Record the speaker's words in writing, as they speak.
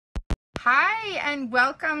Hi, and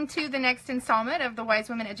welcome to the next installment of the Wise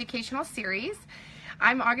Women Educational Series.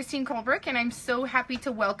 I'm Augustine Colebrook, and I'm so happy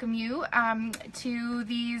to welcome you to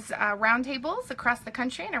these roundtables across the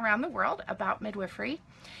country and around the world about midwifery.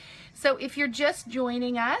 So if you're just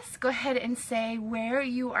joining us, go ahead and say where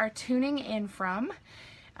you are tuning in from.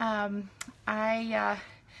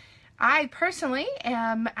 I personally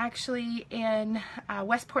am actually in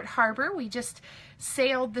Westport Harbor. We just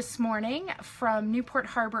sailed this morning from Newport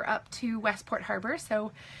Harbor up to Westport Harbor.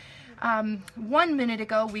 So 1 minute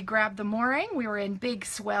ago we grabbed the mooring. We were in big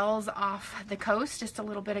swells off the coast just a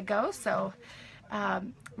little bit ago. So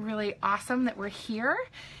really awesome that we're here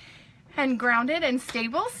and grounded and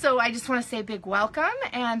stable. So I just want to say a big welcome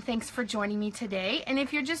and thanks for joining me today. And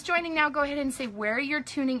if you're just joining now, go ahead and say where you're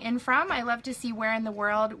tuning in from. I love to see where in the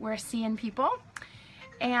world we're seeing people.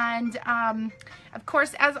 And of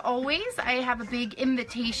course, as always, I have a big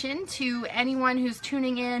invitation to anyone who's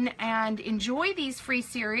tuning in and enjoy these free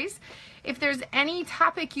series. If there's any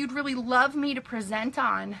topic you'd really love me to present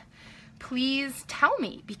on, please tell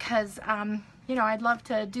me, because you know, I'd love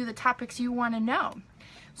to do the topics you want to know.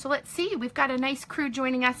 So let's see, we've got a nice crew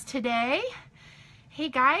joining us today. Hey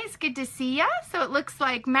guys, good to see ya. So it looks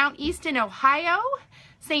like Mount Easton, Ohio,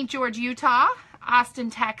 St. George, Utah, Austin,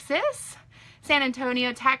 Texas, San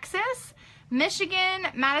Antonio, Texas, Michigan,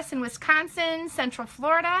 Madison, Wisconsin, Central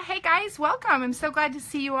Florida. Hey guys, welcome. I'm so glad to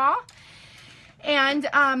see you all. And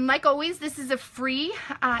like always, this is a free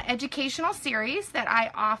educational series that I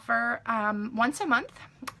offer once a month.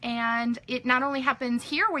 And it not only happens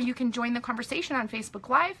here where you can join the conversation on Facebook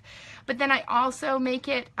Live, but then I also make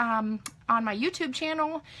it on my YouTube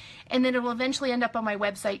channel, and then it will eventually end up on my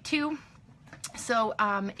website too. So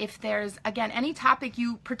if there's, again, any topic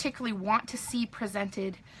you particularly want to see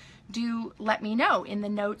presented, do let me know in the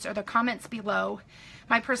notes or the comments below.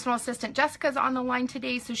 My personal assistant Jessica's on the line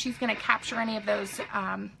today, so she's going to capture any of those,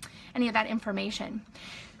 any of that information.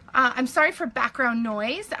 I'm sorry for background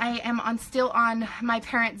noise. I am still on my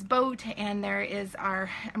parents' boat, and there is our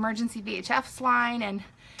emergency VHF line, and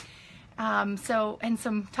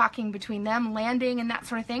some talking between them, landing and that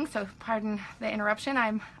sort of thing. So pardon the interruption.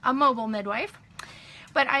 I'm a mobile midwife.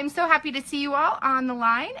 But I'm so happy to see you all on the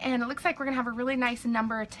line, and it looks like we're going to have a really nice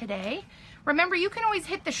number today. Remember, you can always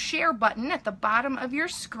hit the share button at the bottom of your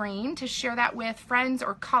screen to share that with friends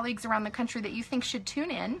or colleagues around the country that you think should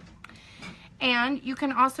tune in. And you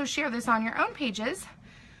can also share this on your own pages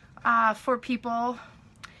for people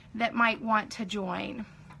that might want to join.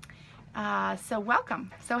 So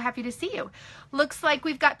welcome. So happy to see you. Looks like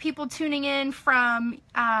we've got people tuning in from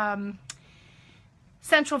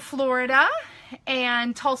Central Florida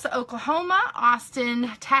and Tulsa, Oklahoma, Austin,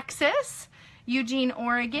 Texas, Eugene,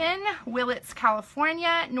 Oregon, Willits,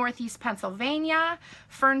 California, Northeast Pennsylvania,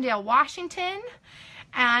 Ferndale, Washington,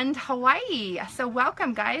 and Hawaii. So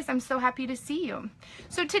welcome, guys. I'm so happy to see you.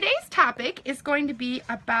 So today's topic is going to be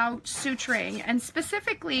about suturing, and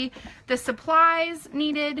specifically the supplies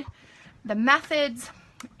needed, the methods,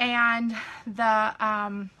 and the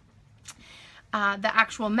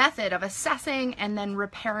actual method of assessing and then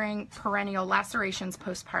repairing perineal lacerations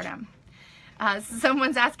postpartum.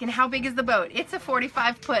 Someone's asking, how big is the boat? It's a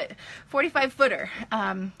 45-footer.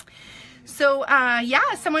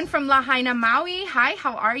 Yeah, someone from Lahaina, Maui. Hi,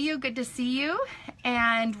 how are you? Good to see you.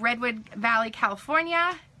 And Redwood Valley,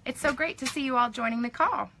 California. It's so great to see you all joining the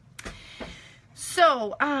call.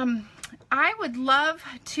 So I would love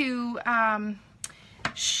to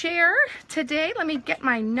share today. Let me get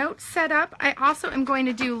my notes set up. I also am going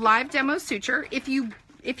to do live demo suture. If you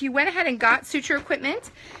went ahead and got suture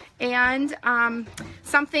equipment and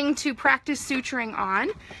something to practice suturing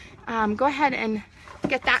on, go ahead and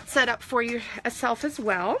get that set up for yourself as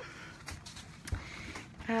well.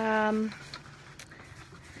 And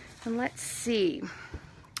let's see.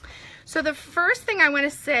 So the first thing I want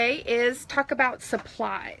to say is talk about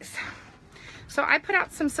supplies. So I put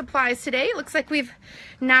out some supplies today. It looks like we've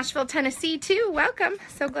Nashville, Tennessee too. Welcome.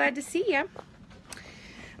 So glad to see you.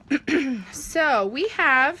 So we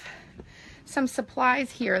have some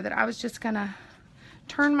supplies here that I was just gonna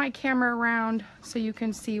turn my camera around so you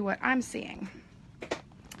can see what I'm seeing.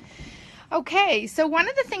 Okay, so one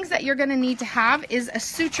of the things that you're gonna need to have is a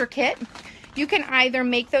suture kit. You can either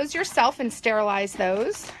make those yourself and sterilize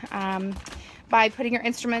those by putting your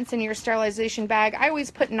instruments in your sterilization bag. I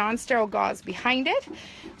always put non-sterile gauze behind it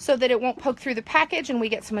so that it won't poke through the package and we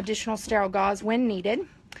get some additional sterile gauze when needed.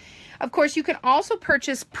 Of course, you can also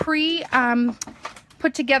purchase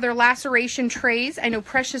put together laceration trays. I know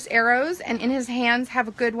Precious Arrows and In His Hands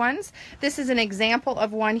have good ones. This is an example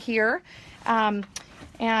of one here.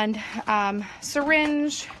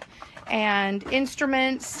 Syringe and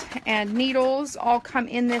instruments and needles all come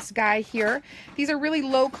in this guy here. These are really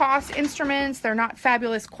low cost instruments. They're not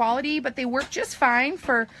fabulous quality, but they work just fine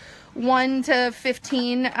for 1 to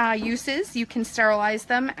 15 uses. You can sterilize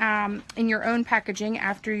them in your own packaging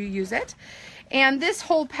after you use it. And this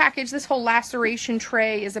whole package, this whole laceration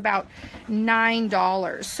tray is about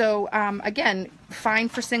 $9. So again, fine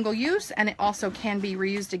for single use, and it also can be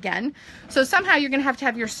reused again. So somehow you're gonna have to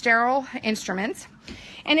have your sterile instruments.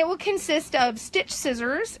 And it will consist of stitch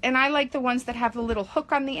scissors, and I like the ones that have the little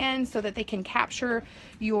hook on the end so that they can capture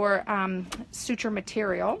your suture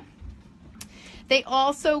material. They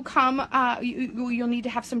also come, you'll need to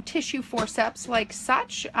have some tissue forceps like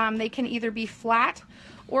such. They can either be flat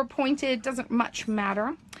or pointed, doesn't much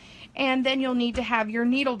matter. And then you'll need to have your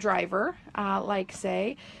needle driver, like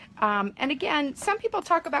say. And again, some people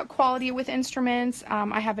talk about quality with instruments.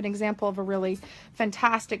 I have an example of a really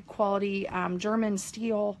fantastic quality German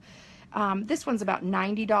steel. This one's about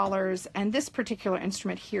 $90, and this particular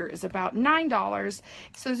instrument here is about $9.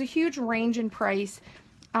 So there's a huge range in price.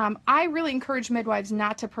 I really encourage midwives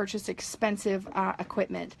not to purchase expensive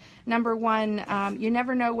equipment. Number one, you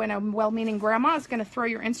never know when a well-meaning grandma is going to throw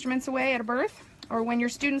your instruments away at a birth, or when your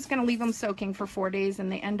student's going to leave them soaking for 4 days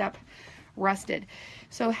and they end up rusted.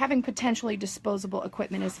 So having potentially disposable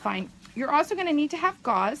equipment is fine. You're also going to need to have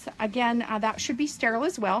gauze. Again, that should be sterile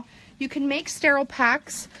as well. You can make sterile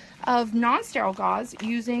packs of non-sterile gauze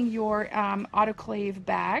using your autoclave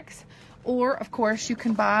bags. Or, of course, you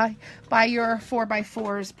can buy your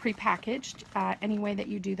 4x4s prepackaged. Any way that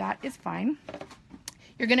you do that is fine.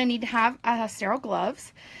 You're going to need to have sterile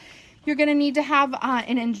gloves. You're going to need to have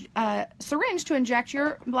a syringe to inject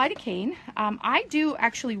your lidocaine. I do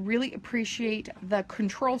actually really appreciate the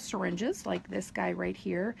control syringes, like this guy right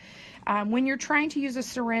here. When you're trying to use a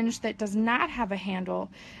syringe that does not have a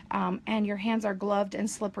handle and your hands are gloved and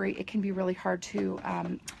slippery, it can be really hard to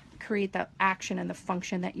create the action and the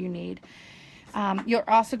function that you need. You're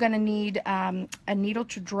also going to need a needle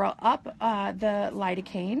to draw up the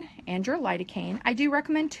lidocaine and your lidocaine. I do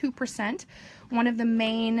recommend 2%. One of the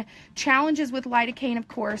main challenges with lidocaine, of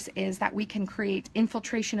course, is that we can create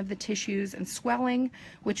infiltration of the tissues and swelling,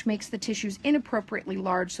 which makes the tissues inappropriately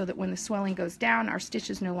large so that when the swelling goes down, our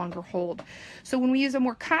stitches no longer hold. So when we use a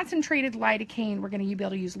more concentrated lidocaine, we're going to be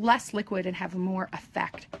able to use less liquid and have more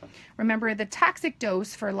effect. Remember, the toxic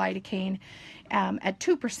dose for lidocaine at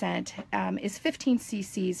 2% is 15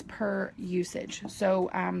 cc's per usage. So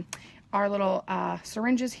our little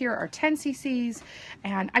syringes here are 10 cc's,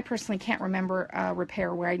 and I personally can't remember a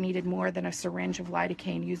repair where I needed more than a syringe of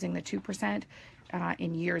lidocaine using the 2%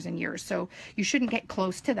 in years and years. So you shouldn't get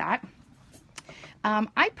close to that.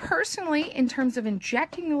 I personally, in terms of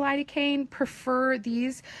injecting the lidocaine, prefer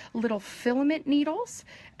these little filament needles.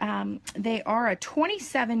 They are a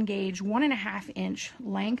 27 gauge, 1.5 inch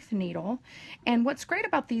length needle. And what's great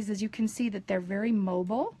about these is you can see that they're very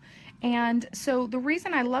mobile. And so the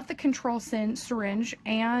reason I love the control syringe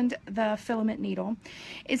and the filament needle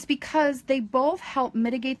is because they both help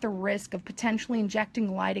mitigate the risk of potentially injecting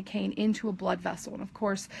lidocaine into a blood vessel. And of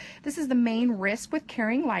course, this is the main risk with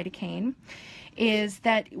carrying lidocaine, is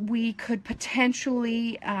that we could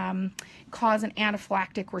potentially cause an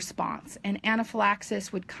anaphylactic response. And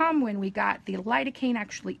anaphylaxis would come when we got the lidocaine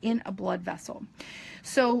actually in a blood vessel.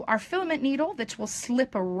 So our filament needle, that will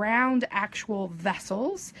slip around actual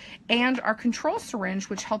vessels, and our control syringe,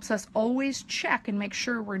 which helps us always check and make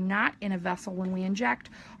sure we're not in a vessel when we inject,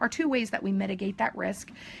 are two ways that we mitigate that risk.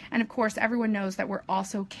 And of course, everyone knows that we're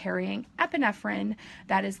also carrying epinephrine.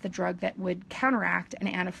 That is the drug that would counteract an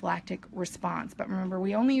anaphylactic response. But remember,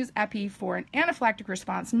 we only use epi for an anaphylactic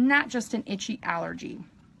response, not just an itchy allergy.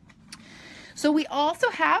 So we also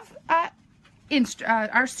have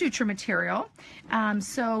our suture material.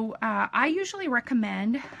 I usually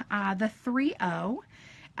recommend the 3/0,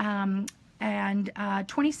 and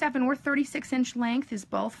 27 or 36 inch length is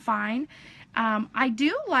both fine. I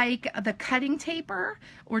do like the cutting taper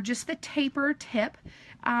or just the taper tip.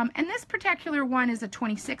 And this particular one is a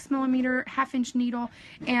 26 millimeter 1/2 inch needle,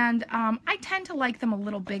 and I tend to like them a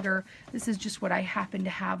little bigger. This is just what I happen to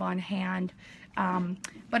have on hand.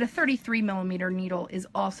 But a 33 millimeter needle is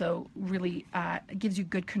also really gives you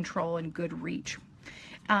good control and good reach.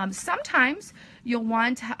 Sometimes you'll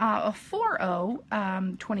want a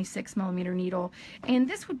 4/0 26 millimeter needle, and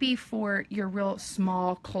this would be for your real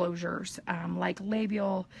small closures like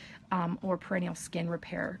labial or perineal skin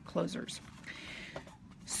repair closures.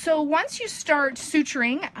 So once you start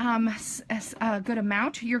suturing a good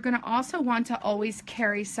amount, you're going to also want to always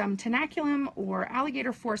carry some tenaculum or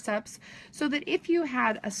alligator forceps so that if you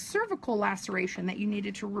had a cervical laceration that you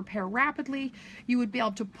needed to repair rapidly, you would be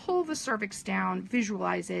able to pull the cervix down,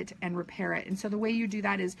 visualize it, and repair it. And so the way you do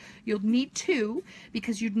that is you'll need two,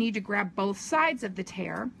 because you'd need to grab both sides of the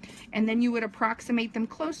tear, and then you would approximate them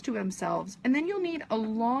close to themselves, and then you'll need a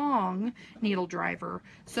long needle driver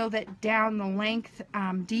so that down the length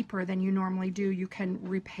deeper than you normally do, you can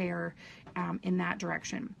repair in that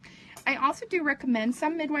direction. I also do recommend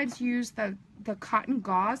some midwives use the cotton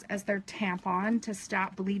gauze as their tampon to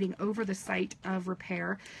stop bleeding over the site of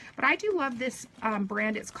repair. But I do love this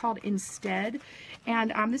brand. It's called Instead.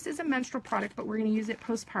 And this is a menstrual product, but we're going to use it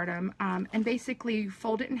postpartum. And basically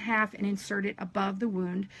fold it in half and insert it above the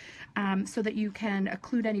wound so that you can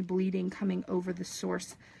occlude any bleeding coming over the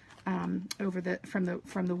source from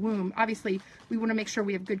the womb. Obviously, we want to make sure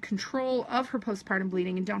we have good control of her postpartum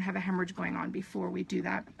bleeding and don't have a hemorrhage going on before we do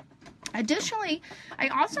that. Additionally, I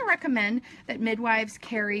also recommend that midwives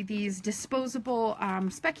carry these disposable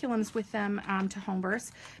speculums with them to home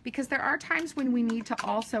births, because there are times when we need to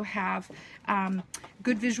also have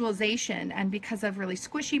good visualization, and because of really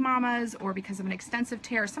squishy mamas or because of an extensive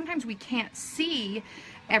tear, sometimes we can't see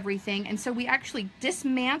everything, and so we actually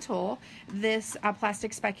dismantle this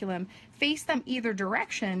plastic speculum, face them either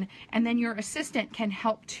direction, and then your assistant can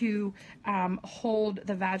help to hold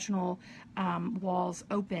the vaginal walls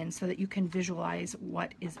open so that you can visualize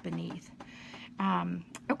what is beneath.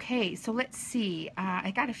 Okay, so let's see. I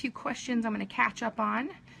got a few questions I'm going to catch up on.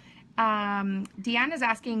 Deanna's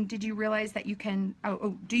asking, did you realize that you can,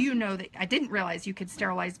 do you know that, I didn't realize you could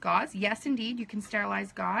sterilize gauze. Yes, indeed, you can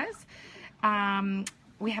sterilize gauze.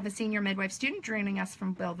 We have a senior midwife student joining us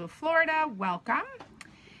from Belleville, Florida. Welcome.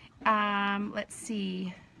 Let's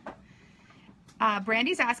see.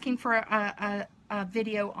 Brandy's asking for a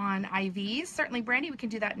video on IVs. Certainly, Brandy, we can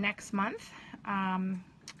do that next month. Margot,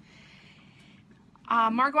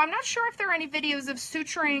 I'm not sure if there are any videos of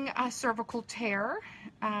suturing a cervical tear.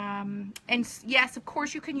 And yes, of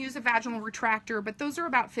course, you can use a vaginal retractor, but those are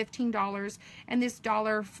about $15. And this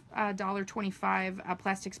 $1.25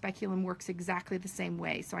 plastic speculum works exactly the same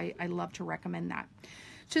way. So I love to recommend that.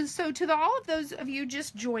 So to all of those of you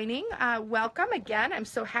just joining, welcome again. I'm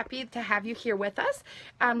so happy to have you here with us.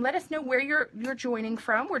 Let us know where you're joining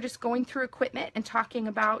from. We're just going through equipment and talking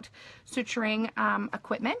about suturing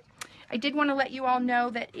equipment. I did want to let you all know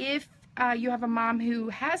that if you have a mom who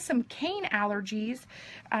has some cane allergies,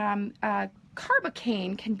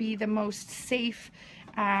 carbocaine can be the most safe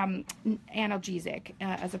analgesic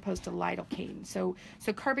as opposed to lidocaine. So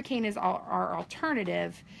carbocaine is our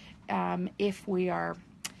alternative if we have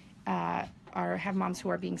moms who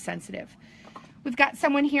are being sensitive. We've got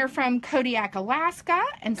someone here from Kodiak, Alaska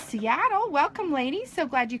and Seattle. Welcome, ladies. So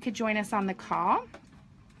glad you could join us on the call.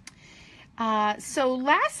 So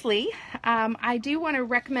lastly, I do want to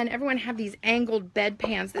recommend everyone have these angled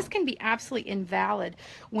bedpans. This can be absolutely invalid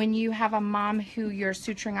when you have a mom who you're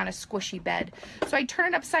suturing on a squishy bed. So I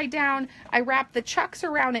turn it upside down, I wrap the chucks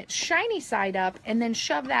around it shiny side up, and then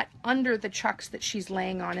shove that under the chucks that she's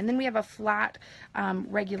laying on. And then we have a flat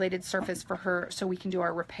regulated surface for her so we can do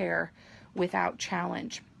our repair without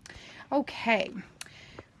challenge. Okay,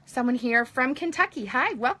 someone here from Kentucky.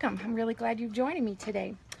 Hi, welcome. I'm really glad you're joining me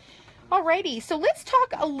today. Alrighty, so let's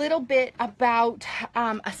talk a little bit about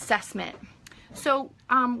assessment. So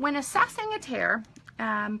when assessing a tear,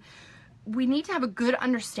 we need to have a good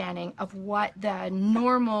understanding of what the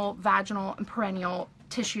normal vaginal and perineal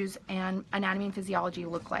tissues and anatomy and physiology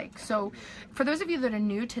look like. So for those of you that are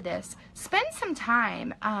new to this, spend some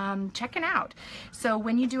time checking out. So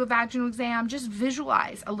when you do a vaginal exam, just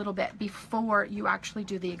visualize a little bit before you actually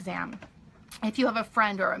do the exam. If you have a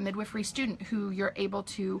friend or a midwifery student who you're able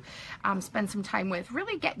to spend some time with,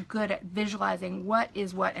 really get good at visualizing what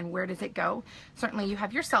is what and where does it go. Certainly you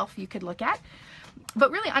have yourself you could look at,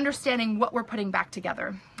 but really understanding what we're putting back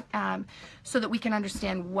together so that we can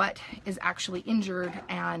understand what is actually injured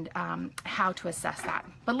and how to assess that.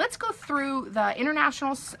 But let's go through the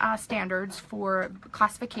international standards for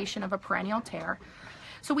classification of a perineal tear.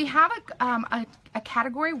 So we have a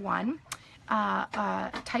category 1,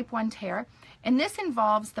 type 1 tear. And this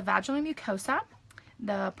involves the vaginal mucosa,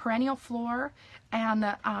 the perineal floor, and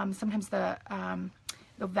sometimes the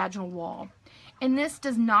vaginal wall. And this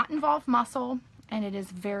does not involve muscle, and it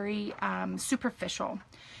is very superficial.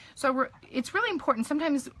 So it's really important.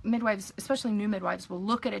 Sometimes midwives, especially new midwives, will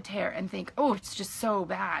look at a tear and think, oh, it's just so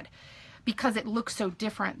bad, because it looks so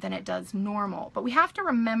different than it does normal. But we have to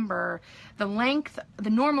remember the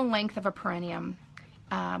normal length of a perineum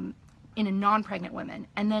in a non-pregnant woman,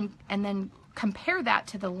 and then compare that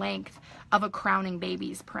to the length of a crowning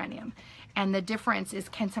baby's perineum. And the difference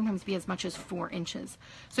can sometimes be as much as 4 inches.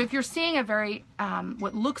 So if you're seeing a very,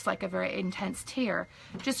 what looks like a very intense tear,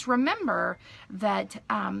 just remember that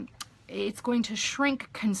it's going to shrink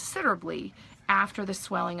considerably after the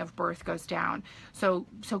swelling of birth goes down. So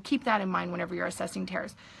keep that in mind whenever you're assessing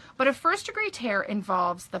tears. But a first-degree tear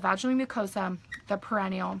involves the vaginal mucosa, the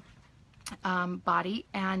perineal body,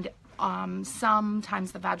 and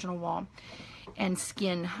sometimes the vaginal wall and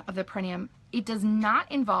skin of the perineum. It does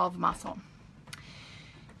not involve muscle.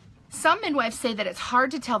 Some midwives say that it's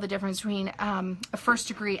hard to tell the difference between a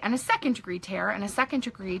first-degree and a second-degree tear, and a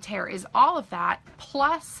second-degree tear is all of that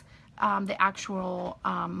plus the actual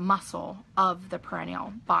muscle of the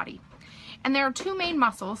perineal body. And there are 2 main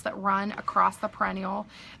muscles that run across the perineal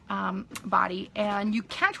body, and you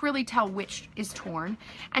can't really tell which is torn.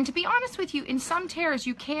 And to be honest with you, in some tears,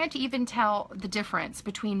 you can't even tell the difference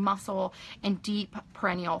between muscle and deep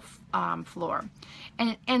perineal floor.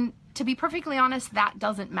 And to be perfectly honest, that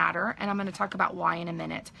doesn't matter, and I'm going to talk about why in a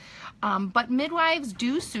minute. But midwives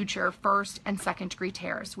do suture first and second degree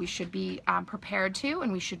tears. We should be prepared to,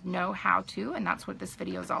 and we should know how to, and that's what this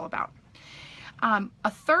video is all about. A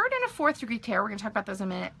third and a fourth degree tear, we're going to talk about those in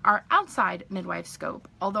a minute, are outside midwife scope.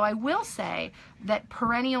 Although I will say that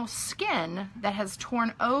perineal skin that has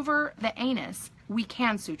torn over the anus, we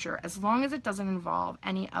can suture as long as it doesn't involve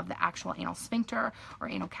any of the actual anal sphincter or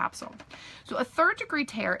anal capsule. So a third degree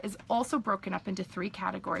tear is also broken up into 3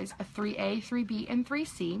 categories, a 3A, 3B, and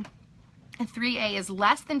 3C. A 3A is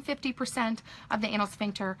less than 50% of the anal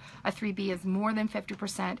sphincter, a 3B is more than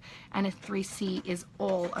 50%, and a 3C is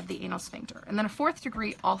all of the anal sphincter. And then a fourth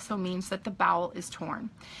degree also means that the bowel is torn.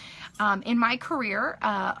 In my career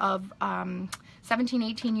of 17,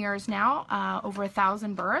 18 years now, over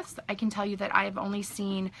 1,000 births, I can tell you that I have only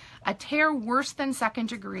seen a tear worse than second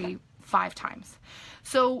degree 5 times.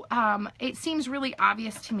 So it seems really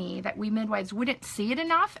obvious to me that we midwives wouldn't see it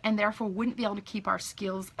enough and therefore wouldn't be able to keep our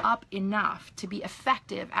skills up enough to be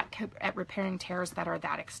effective at repairing tears that are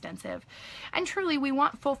that extensive. And truly, we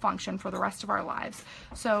want full function for the rest of our lives.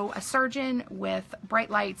 So a surgeon with bright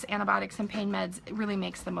lights, antibiotics, and pain meds really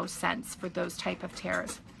makes the most sense for those type of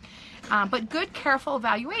tears. But good, careful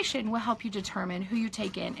evaluation will help you determine who you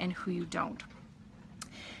take in and who you don't.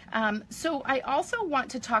 So I also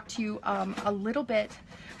want to talk to you a little bit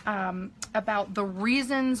about the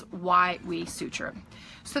reasons why we suture.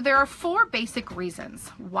 So there are 4 basic reasons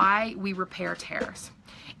why we repair tears.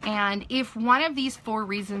 And if one of these 4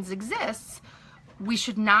 reasons exists, we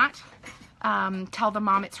should not tell the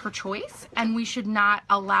mom it's her choice, and we should not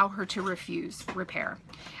allow her to refuse repair.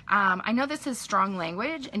 I know this is strong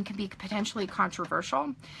language and can be potentially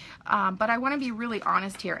controversial, but I want to be really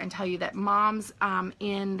honest here and tell you that moms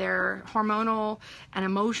in their hormonal and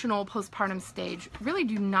emotional postpartum stage really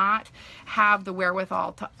do not have the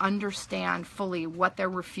wherewithal to understand fully what they're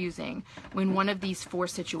refusing when one of these 4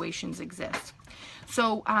 situations exists.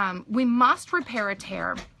 So we must repair a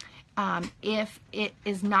tear if it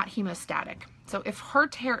is not hemostatic. So if her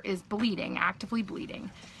tear is bleeding, actively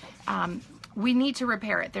bleeding, we need to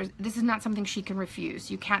repair it. This is not something she can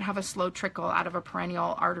refuse. You can't have a slow trickle out of a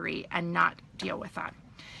perineal artery and not deal with that.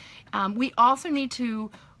 We also need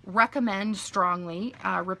to recommend strongly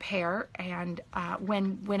repair and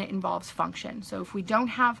when it involves function. So if we don't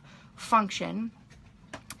have function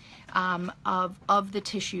of the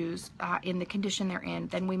tissues in the condition they're in,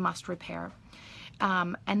 then we must repair.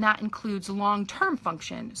 And that includes long-term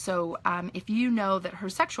function. So if you know that her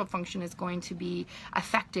sexual function is going to be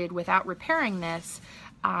affected without repairing this,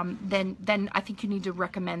 then I think you need to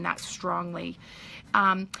recommend that strongly.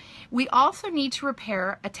 We also need to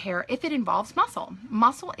repair a tear if it involves muscle.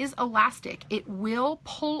 Muscle is elastic. It will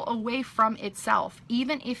pull away from itself,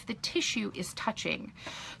 even if the tissue is touching.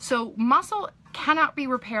 So muscle cannot be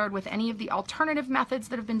repaired with any of the alternative methods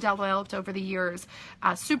that have been developed over the years.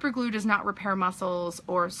 Super glue does not repair muscles,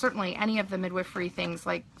 or certainly any of the midwifery things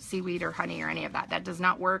like seaweed or honey or any of that. That does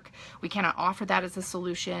not work. We cannot offer that as a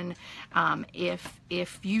solution.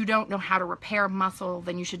 If you don't know how to repair muscle,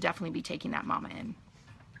 then you should definitely be taking that mama in.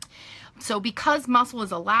 So because muscle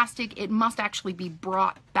is elastic, it must actually be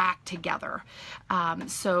brought back together.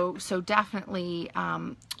 So definitely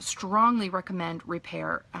strongly recommend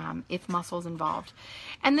repair if muscle is involved.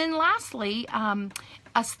 And then lastly,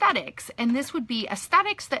 aesthetics, and this would be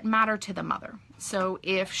aesthetics that matter to the mother. So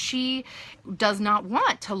if she does not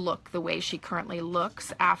want to look the way she currently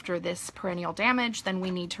looks after this perineal damage, then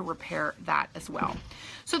we need to repair that as well.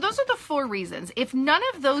 So those are the 4 reasons. If none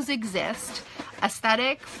of those exist,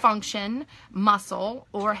 aesthetic, function, muscle,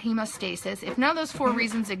 or hemostasis, if none of those 4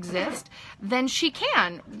 reasons reasons exist, then she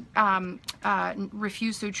can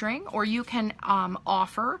refuse suturing, or you can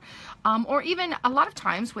offer, or even a lot of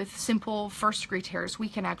times with simple first-degree tears, we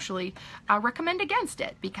can actually recommend against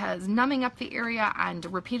it, because numbing up the area and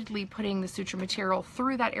repeatedly putting the suture material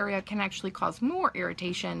through that area can actually cause more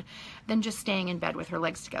irritation than just staying in bed with her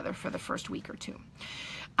legs together for the first week or two.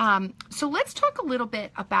 So let's talk a little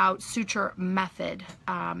bit about suture method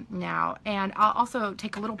now, and I'll also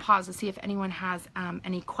take a little pause to see if anyone has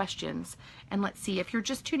any questions. And let's see, if you're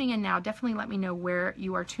just tuning in now, definitely let me know where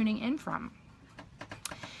you are tuning in from.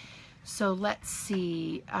 So let's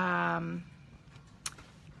see. Yeah,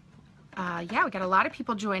 we got a lot of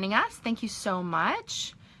people joining us. Thank you so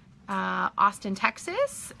much. Austin,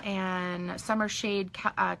 Texas, and Summer Shade,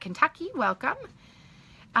 Kentucky, welcome.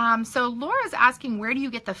 So Laura's asking, where do you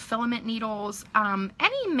get the filament needles?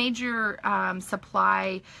 Any major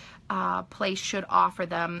supply place should offer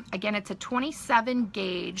them. Again, it's a 27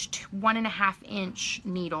 gauge, 1.5 inch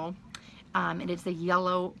needle. It is the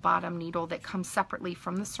yellow bottom needle that comes separately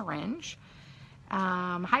from the syringe.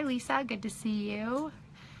 Hi Lisa, good to see you.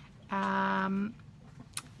 And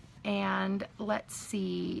let's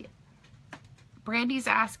see. Brandy's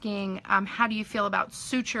asking, how do you feel about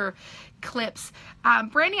suture clips?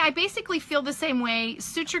 Brandy, I basically feel the same way.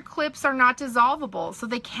 Suture clips are not dissolvable, so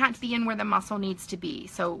they can't be in where the muscle needs to be.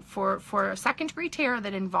 So for a second-degree tear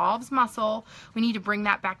that involves muscle, we need to bring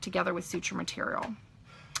that back together with suture material.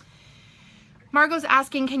 Margot's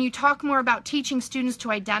asking, can you talk more about teaching students to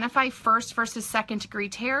identify first versus second degree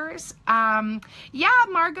tears? Yeah,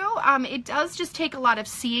 Margot, it does just take a lot of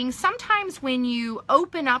seeing. Sometimes when you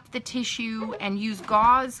open up the tissue and use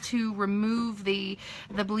gauze to remove the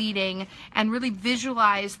bleeding and really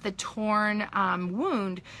visualize the torn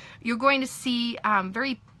wound, you're going to see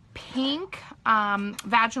very pink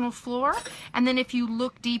vaginal floor, and then if you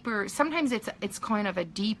look deeper, sometimes it's kind of a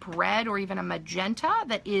deep red or even a magenta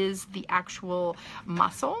that is the actual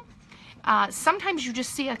muscle. Sometimes you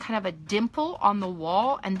just see a kind of a dimple on the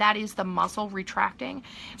wall, and that is the muscle retracting.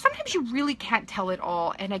 Sometimes you really can't tell it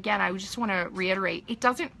all, and again, I just want to reiterate, it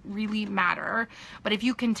doesn't really matter, but if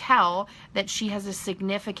you can tell that she has a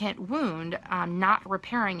significant wound, not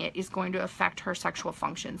repairing it is going to affect her sexual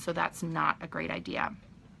function, so that's not a great idea.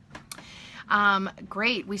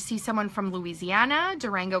 Great. We see someone from Louisiana,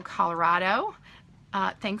 Durango, Colorado.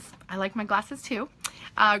 Thanks. I like my glasses too.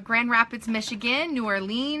 Grand Rapids, Michigan, New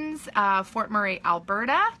Orleans, Fort Murray,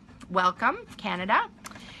 Alberta. Welcome, Canada.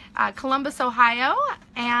 Columbus, Ohio.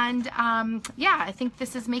 And yeah, I think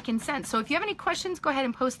this is making sense. So if you have any questions, go ahead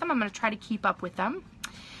and post them. I'm going to try to keep up with them.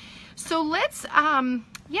 So let's,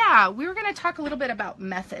 yeah, we were going to talk a little bit about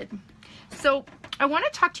method. So I want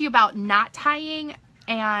to talk to you about knot tying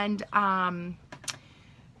and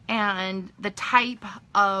the type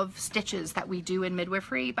of stitches that we do in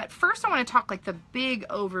midwifery. But first I want to talk like the big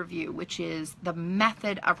overview, which is the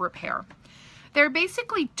method of repair. There are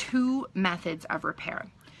basically two methods of repair.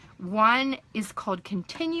 One is called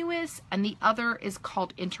continuous and the other is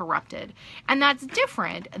called interrupted. And that's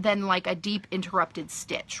different than like a deep interrupted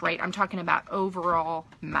stitch, right? I'm talking about overall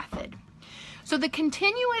method. So the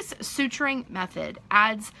continuous suturing method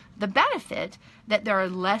adds the benefit that there are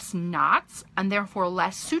less knots and therefore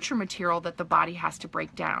less suture material that the body has to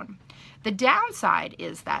break down. The downside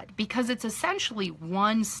is that because it's essentially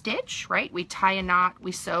one stitch, right? We tie a knot,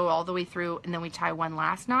 we sew all the way through, and then we tie one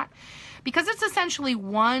last knot. Because it's essentially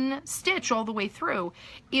one stitch all the way through,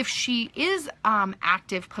 if she is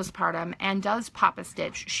active postpartum and does pop a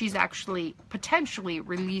stitch, she's actually potentially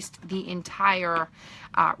released the entire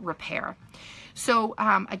repair. So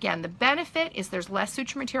again, the benefit is there's less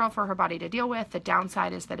suture material for her body to deal with. The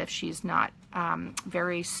downside is that if she's not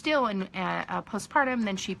very still in postpartum,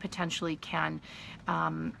 then she potentially can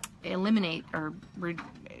eliminate or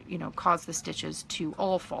cause the stitches to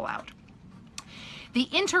all fall out. The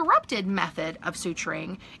interrupted method of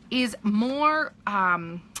suturing is more,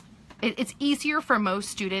 it's easier for most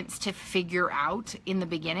students to figure out in the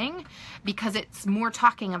beginning because it's more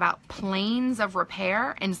talking about planes of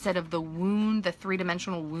repair instead of the wound, the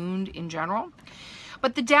three-dimensional wound in general.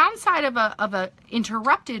 But the downside of a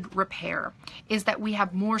interrupted repair is that we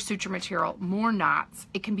have more suture material, more knots.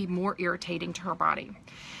 It can be more irritating to her body.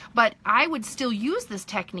 But I would still use this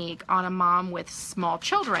technique on a mom with small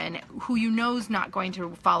children who you know is not going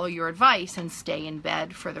to follow your advice and stay in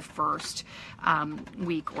bed for the first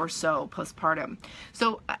week or so postpartum.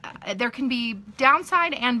 So there can be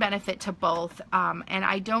downside and benefit to both, and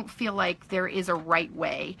I don't feel like there is a right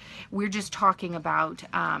way. We're just talking about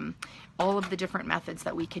all of the different methods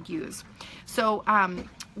that we could use. So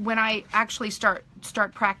when I actually start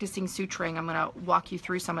practicing suturing, I'm going to walk you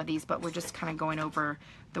through some of these, but we're just kind of going over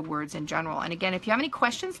the words in general. And again, if you have any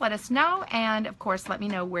questions, let us know. And of course, let me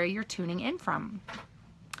know where you're tuning in from.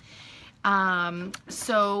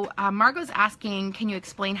 Margot's asking, can you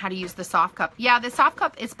explain how to use the soft cup? Yeah, the soft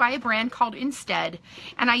cup is by a brand called Instead,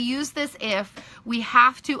 and I use this if we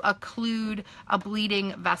have to occlude a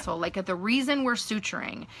bleeding vessel. Like if the reason we're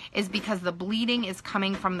suturing is because the bleeding is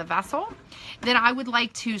coming from the vessel, then I would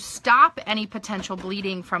like to stop any potential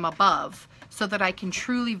bleeding from above so that I can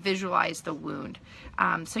truly visualize the wound.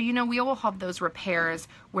 So, you know, we all have those repairs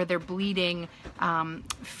where they're bleeding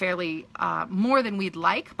fairly more than we'd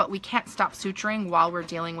like, but we can't stop suturing while we're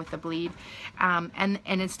dealing with the bleed. And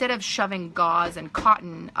instead of shoving gauze and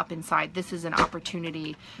cotton up inside, this is an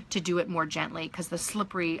opportunity to do it more gently because the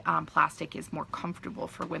slippery plastic is more comfortable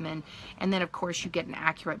for women. And then, of course, you get an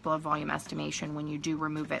accurate blood volume estimation when you do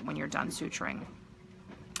remove it when you're done suturing.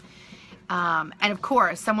 And of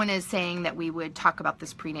course, someone is saying that we would talk about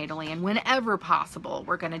this prenatally, and whenever possible,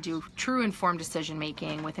 we're going to do true informed decision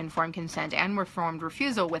making with informed consent and informed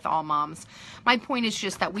refusal with all moms. My point is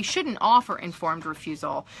just that we shouldn't offer informed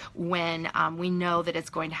refusal when we know that it's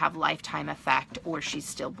going to have lifetime effect or she's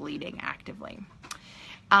still bleeding actively.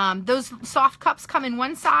 Those soft cups come in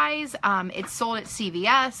one size. It's sold at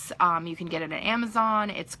CVS. You can get it at Amazon.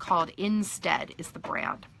 It's called Instead is the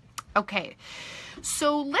brand. Okay,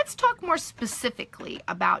 so let's talk more specifically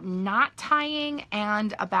about knot tying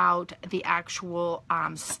and about the actual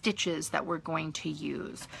stitches that we're going to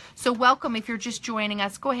use. So welcome. If you're just joining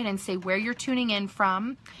us, go ahead and say where you're tuning in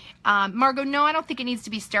from. Margot, no, I don't think it needs to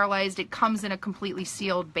be sterilized. It comes in a completely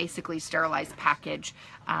sealed, basically sterilized package.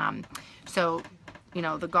 So, you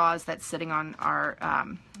know, the gauze that's sitting on our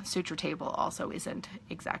suture table also isn't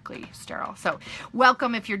exactly sterile. So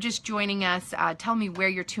welcome. If you're just joining us, tell me where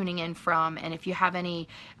you're tuning in from, and if you have any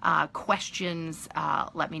questions,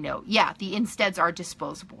 let me know. Yeah, the Insteads are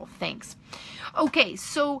disposable. Thanks. Okay,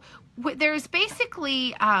 so there's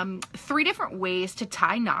basically 3 different ways to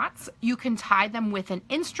tie knots. You can tie them with an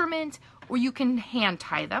instrument, or you can hand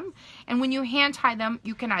tie them. And when you hand tie them,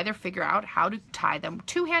 you can either figure out how to tie them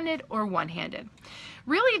two-handed or one-handed.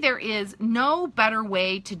 Really, there is no better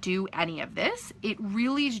way to do any of this. It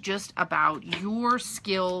really is just about your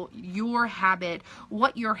skill, your habit,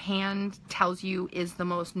 what your hand tells you is the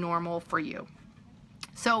most normal for you.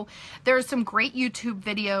 So there's some great YouTube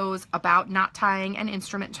videos about knot tying and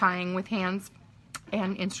instrument tying with hands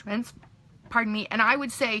and instruments, pardon me, and I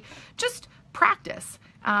would say just practice.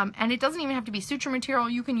 And it doesn't even have to be suture material.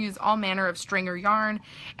 You can use all manner of string or yarn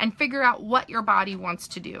and figure out what your body wants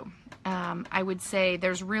to do. I would say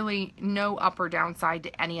there's really no up or downside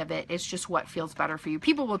to any of it. It's just what feels better for you.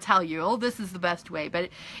 People will tell you, oh, this is the best way, but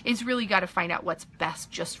it's really got to find out what's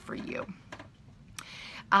best just for you.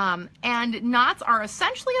 And knots are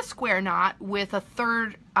essentially a square knot with a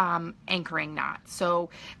third anchoring knot. So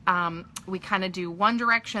we kind of do one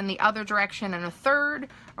direction, the other direction, and a third,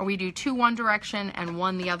 or we do 2 one direction and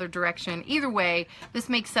 1 the other direction. Either way, this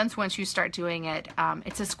makes sense once you start doing it.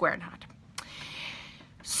 It's a square knot.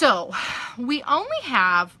 So we only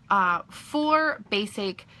have 4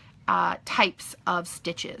 basic types of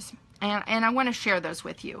stitches, and I want to share those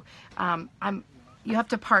with you. You have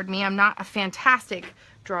to pardon me, I'm not a fantastic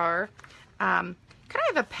drawer. Could I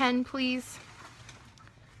have a pen, please?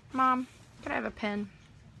 Mom, could I have a pen?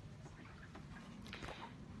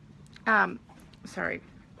 Sorry.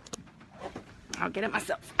 I'll get it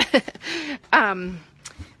myself.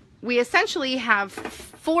 We essentially have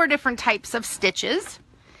 4 different types of stitches.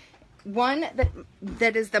 One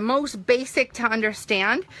that is the most basic to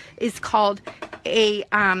understand is called a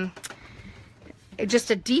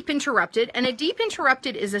just a deep interrupted, and a deep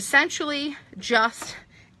interrupted is essentially just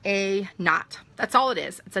a knot. That's all it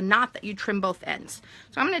is. It's a knot that you trim both ends.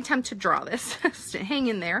 So I'm going to attempt to draw this. Hang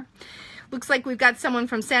in there. Looks like we've got someone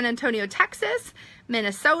from San Antonio, Texas,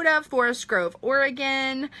 Minnesota, Forest Grove,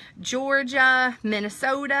 Oregon, Georgia,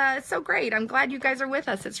 Minnesota. It's so great. I'm glad you guys are with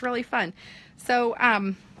us. It's really fun. So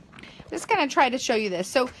just going to try to show you this.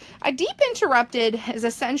 So a deep interrupted is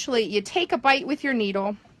essentially you take a bite with your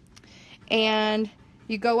needle and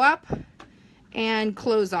you go up and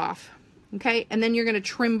close off, okay? And then you're going to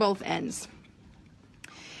trim both ends.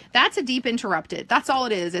 That's a deep interrupted. That's all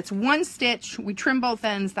it is. It's 1 stitch. We trim both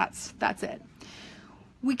ends. That's it.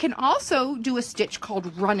 We can also do a stitch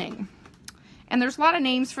called running. And there's a lot of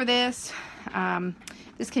names for this.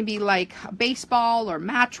 This can be like a baseball or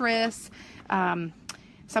mattress.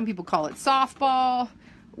 Some people call it softball.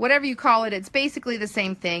 Whatever you call it, it's basically the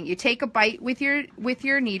same thing. You take a bite with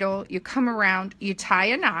your needle, you come around, you tie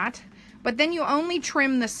a knot, but then you only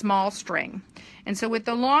trim the small string. And so with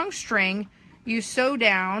the long string, you sew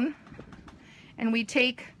down, and we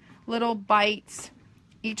take little bites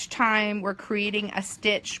each time we're creating a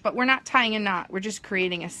stitch, but we're not tying a knot, we're just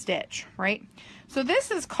creating a stitch, right? So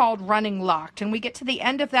this is called running locked, and we get to the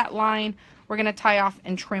end of that line, we're going to tie off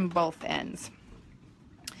and trim both ends.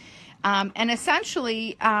 And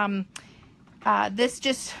essentially, this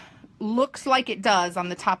just looks like it does on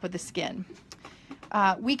the top of the skin.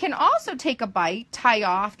 We can also take a bite, tie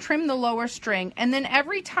off, trim the lower string, and then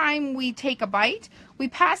every time we take a bite, we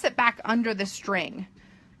pass it back under the string,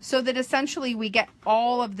 so that essentially we get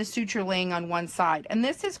all of the suture laying on one side. And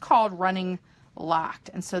this is called running locked.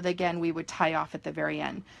 And so again, we would tie off at the very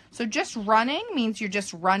end. So just running means you're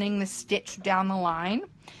just running the stitch down the line.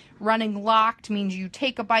 Running locked means you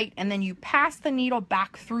take a bite and then you pass the needle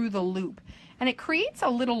back through the loop. And it creates a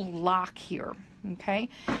little lock here, okay?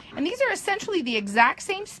 And these are essentially the exact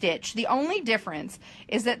same stitch. The only difference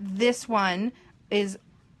is that this one is,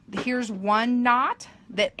 here's one knot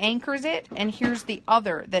that anchors it, and here's the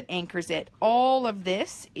other that anchors it. All of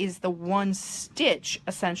this is the one stitch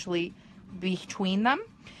essentially between them.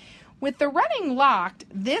 With the running locked,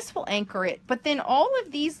 this will anchor it, but then all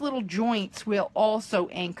of these little joints will also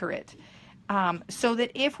anchor it. So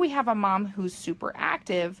that if we have a mom who's super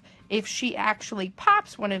active, if she actually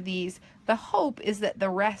pops one of these, the hope is that the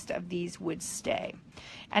rest of these would stay.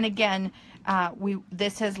 And again,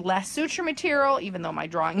 this has less suture material, even though my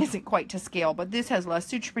drawing isn't quite to scale, but this has less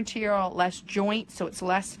suture material, less joint, so it's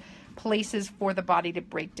less places for the body to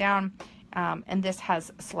break down, and this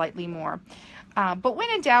has slightly more. But when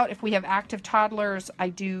in doubt, if we have active toddlers, I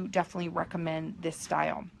do definitely recommend this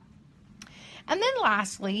style. And then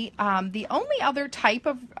lastly, the only other type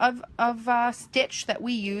of stitch that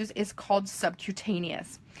we use is called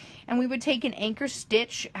subcutaneous. And we would take an anchor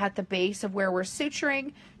stitch at the base of where we're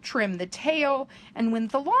suturing, trim the tail, and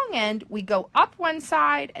with the long end, we go up one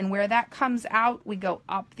side, and where that comes out, we go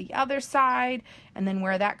up the other side, and then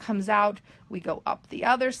where that comes out, we go up the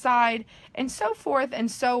other side, and so forth and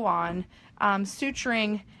so on,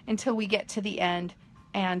 suturing until we get to the end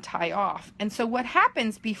and tie off. And so what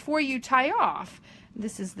happens before you tie off,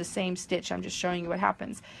 this is the same stitch, I'm just showing you what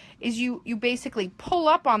happens, is you basically pull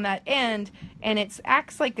up on that end, and it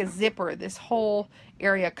acts like a zipper. This whole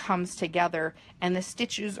area comes together and the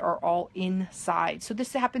stitches are all inside. So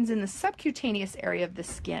this happens in the subcutaneous area of the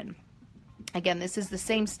skin. Again, this is the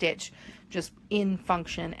same stitch, just in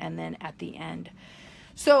function and then at the end.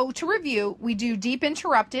 So to review, we do deep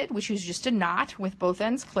interrupted, which is just a knot with both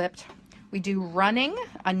ends clipped. We do running,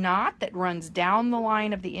 a knot that runs down the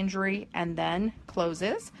line of the injury and then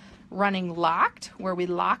closes. Running locked, where we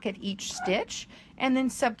lock at each stitch. And then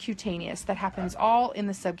subcutaneous, that happens all in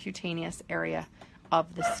the subcutaneous area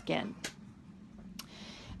of the skin.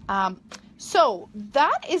 So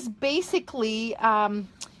that is basically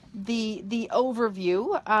the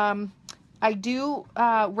overview. I do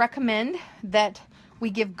recommend that we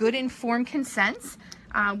give good informed consents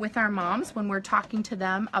with our moms when we're talking to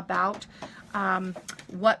them about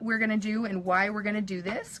what we're going to do and why we're going to do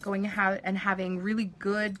this, and having really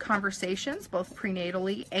good conversations both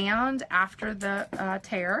prenatally and after the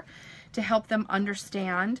tear to help them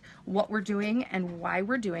understand what we're doing and why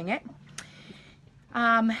we're doing it.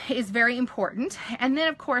 Is very important. And then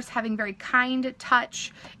of course having very kind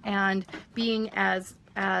touch and being as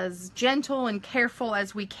gentle and careful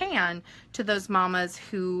as we can to those mamas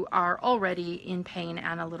who are already in pain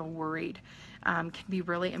and a little worried can be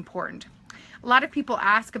really important. A lot of people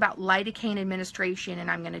ask about lidocaine administration,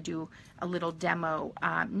 and I'm going to do a little demo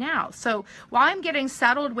now. So while I'm getting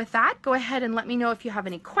settled with that, go ahead and let me know if you have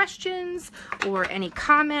any questions or any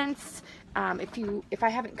comments, if I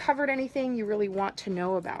haven't covered anything you really want to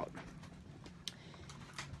know about.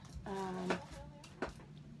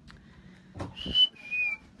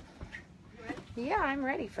 Yeah, I'm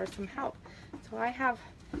ready for some help. So I have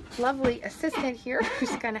a lovely assistant here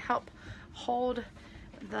who's going to help hold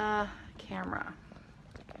the camera.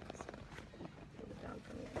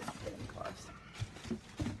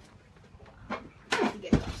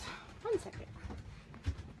 One second.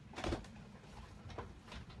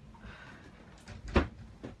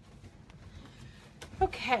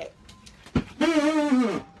 Okay.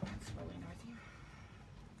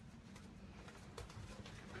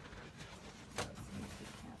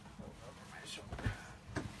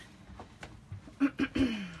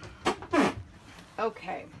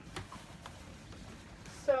 Okay,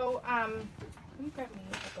 so let me grab me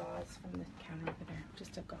a gauze from the counter over there.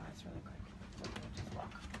 Just a gauze really quick. Just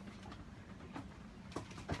walk.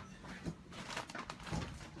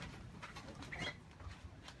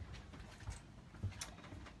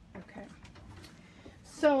 Okay.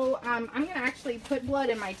 So I'm going to actually put blood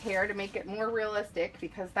in my tear to make it more realistic,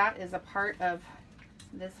 because that is a part of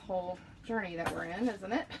this whole journey that we're in,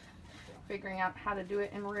 isn't it? Figuring out how to do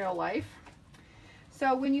it in real life.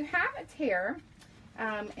 So when you have a tear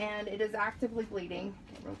and it is actively bleeding,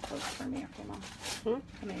 get real close for me, okay, Mom?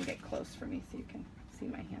 Come in and get close for me so you can see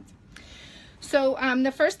my hands. So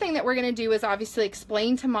the first thing that we're going to do is obviously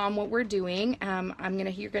explain to Mom what we're doing.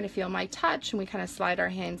 You're going to feel my touch, and we kind of slide our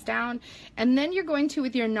hands down, and then you're going to,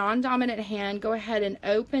 with your non-dominant hand, go ahead and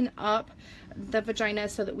open up the vagina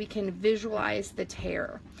so that we can visualize the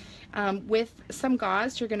tear. With some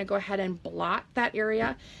gauze, you're going to go ahead and blot that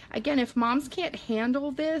area. Again, if moms can't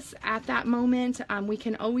handle this at that moment, we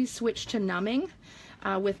can always switch to numbing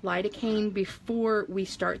with lidocaine before we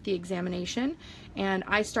start the examination. And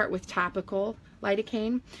I start with topical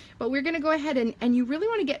lidocaine. But we're going to go ahead and you really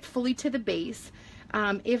want to get fully to the base.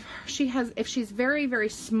 If she's very, very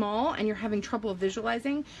small and you're having trouble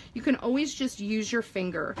visualizing, you can always just use your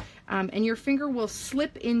finger, and your finger will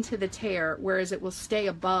slip into the tear, whereas it will stay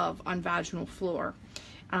above on vaginal floor.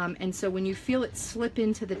 And so when you feel it slip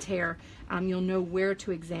into the tear, you'll know where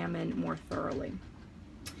to examine more thoroughly.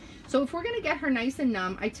 So if we're going to get her nice and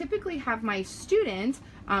numb, I typically have my student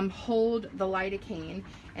hold the lidocaine,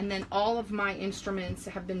 and then all of my instruments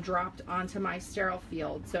have been dropped onto my sterile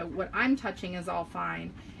field. So what I'm touching is all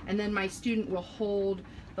fine, and then my student will hold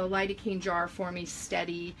the lidocaine jar for me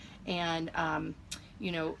steady, and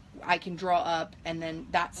you know, I can draw up, and then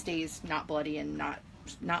that stays not bloody and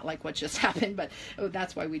not like what just happened, but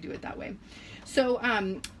that's why we do it that way. So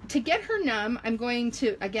to get her numb, I'm going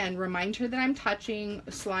to, again, remind her that I'm touching,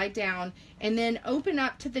 slide down, and then open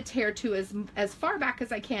up to the tear to as far back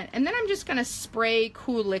as I can. And then I'm just going to spray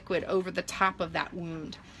cool liquid over the top of that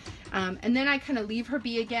wound. And then I kind of leave her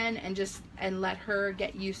be again and let her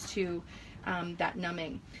get used to that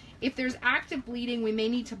numbing. If there's active bleeding, we may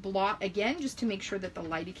need to blot again just to make sure that the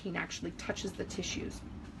lidocaine actually touches the tissues.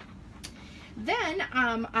 Then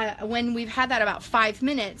when we've had that about 5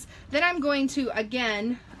 minutes, then I'm going to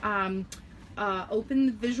again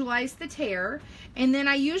visualize the tear, and then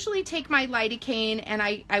I usually take my lidocaine and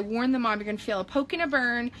I warn the mom you're going to feel a poke and a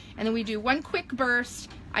burn, and then we do one quick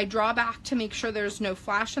burst. I draw back to make sure there's no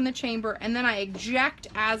flash in the chamber, and then I eject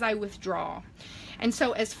as I withdraw. And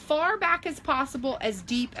so as far back as possible, as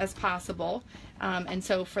deep as possible. And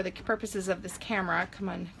so for the purposes of this camera, come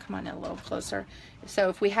on a little closer. So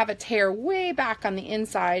if we have a tear way back on the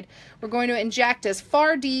inside, we're going to inject as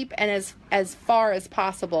far deep and as far as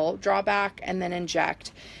possible. Draw back and then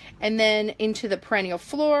inject. And then into the perineal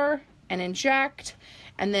floor and inject.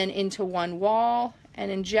 And then into one wall and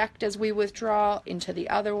inject as we withdraw, into the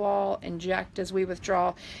other wall, inject as we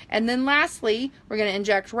withdraw. And then lastly, we're going to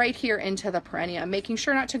inject right here into the perineum, making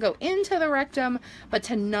sure not to go into the rectum, but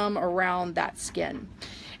to numb around that skin.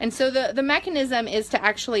 And so the mechanism is to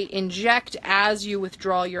actually inject as you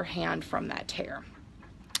withdraw your hand from that tear.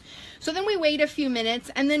 So then we wait a few minutes,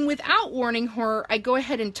 and then without warning her, I go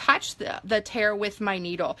ahead and touch the tear with my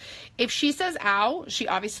needle. If she says ow, she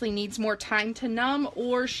obviously needs more time to numb,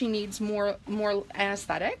 or she needs more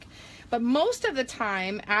anesthetic. But most of the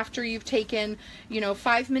time, after you've taken,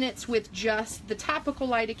 5 minutes with just the topical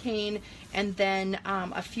lidocaine and then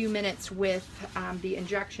a few minutes with the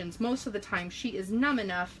injections, most of the time she is numb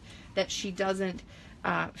enough that she doesn't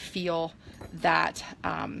feel that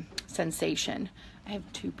sensation. I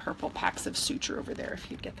have 2 purple packs of suture over there,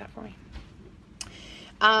 if you'd get that for me.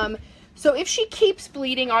 So if she keeps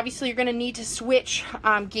bleeding, obviously you're going to need to switch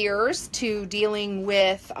gears to dealing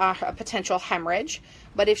with a potential hemorrhage.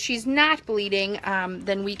 But if she's not bleeding,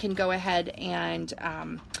 then we can go ahead and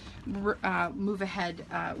move ahead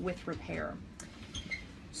with repair.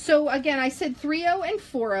 So again, I said 3-0 and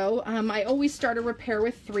 4-0. I always start a repair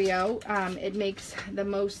with 3-0. It makes the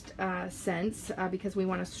most sense because we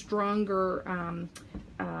want a stronger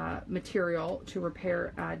material to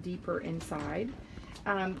repair deeper inside.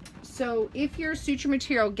 So if your suture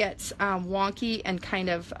material gets wonky and kind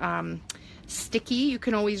of sticky, you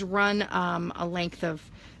can always run a length of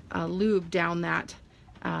lube down that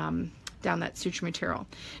suture material.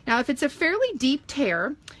 Now, if it's a fairly deep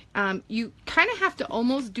tear, you kind of have to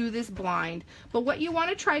almost do this blind, but what you want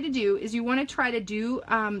to try to do is you want to try to do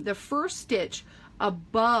the first stitch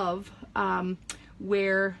above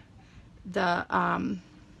where the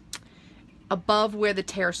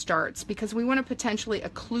tear starts, because we want to potentially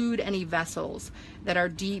occlude any vessels that are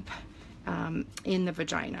deep in the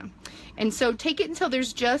vagina. And so take it until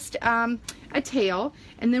there's just a tail,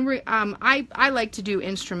 and then I like to do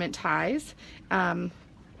instrument ties.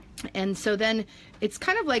 And so then it's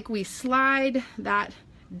kind of like we slide that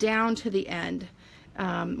down to the end.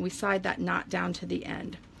 we slide that knot down to the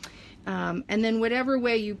end. And then whatever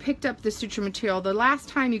way you picked up the suture material, the last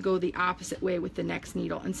time you go the opposite way with the next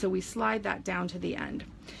needle, and so we slide that down to the end.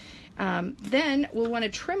 Then we'll want to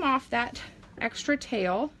trim off that extra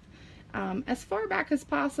tail as far back as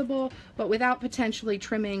possible, but without potentially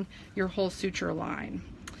trimming your whole suture line.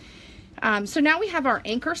 So now we have our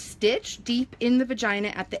anchor stitch deep in the vagina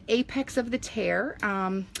at the apex of the tear,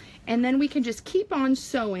 and then we can just keep on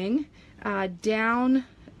sewing down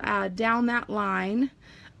that line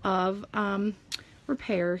of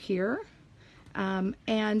repair here.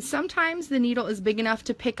 And sometimes the needle is big enough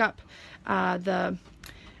to pick up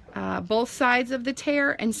both sides of the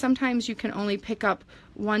tear, and sometimes you can only pick up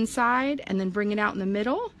one side and then bring it out in the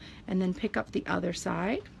middle and then pick up the other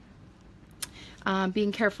side.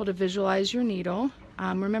 Being careful to visualize your needle.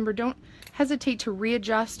 Remember, don't hesitate to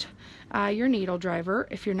readjust your needle driver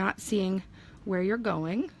if you're not seeing where you're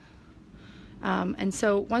going. And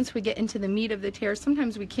so once we get into the meat of the tear,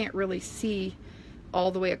 sometimes we can't really see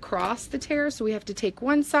all the way across the tear, so we have to take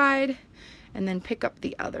one side and then pick up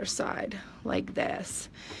the other side like this.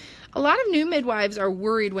 A lot of new midwives are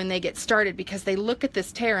worried when they get started because they look at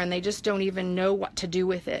this tear and they just don't even know what to do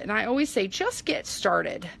with it. And I always say, just get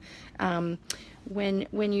started.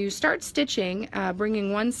 When you start stitching,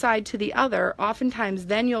 bringing one side to the other, oftentimes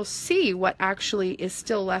then you'll see what actually is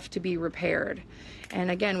still left to be repaired. And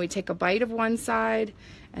again, we take a bite of one side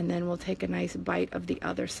and then we'll take a nice bite of the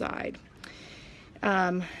other side.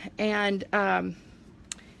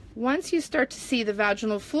 Once you start to see the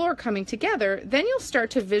vaginal floor coming together, then you'll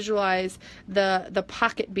start to visualize the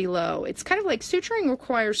pocket below. It's kind of like suturing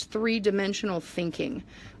requires three-dimensional thinking.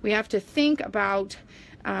 We have to think about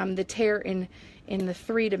the tear in the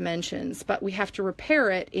 3 dimensions, but we have to repair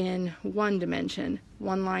it in 1 dimension,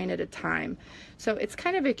 one line at a time. So it's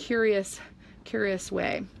kind of a curious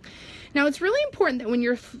way. Now, it's really important that when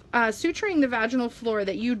you're suturing the vaginal floor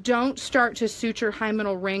that you don't start to suture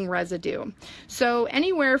hymenal ring residue. So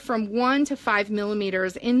anywhere from 1 to 5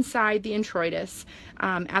 millimeters inside the introitus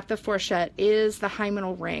at the fourchette is the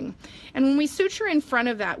hymenal ring. And when we suture in front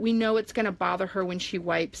of that, we know it's going to bother her when she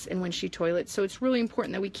wipes and when she toilets. So it's really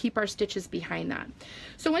important that we keep our stitches behind that.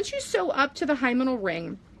 So once you sew up to the hymenal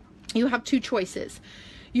ring, you have 2 choices.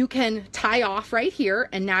 You can tie off right here,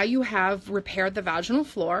 and now you have repaired the vaginal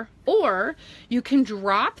floor, or you can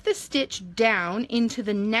drop the stitch down into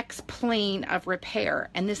the next plane of repair,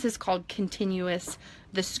 and this is called continuous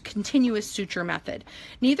suture method.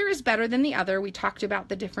 Neither is better than the other. We talked about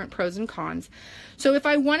the different pros and cons. So if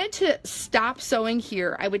I wanted to stop sewing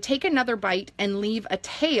here, I would take another bite and leave a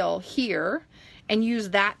tail here and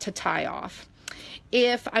use that to tie off.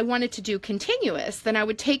 If I wanted to do continuous, then I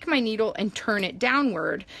would take my needle and turn it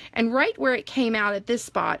downward, and right where it came out at this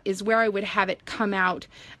spot is where I would have it come out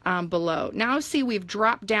below. Now see, we've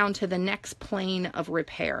dropped down to the next plane of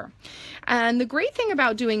repair. And the great thing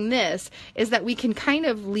about doing this is that we can kind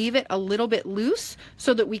of leave it a little bit loose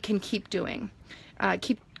so that we can keep doing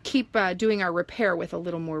our repair with a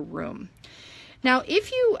little more room. Now, if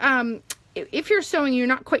you're sewing, you're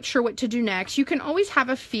not quite sure what to do next, you can always have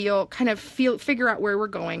a figure out where we're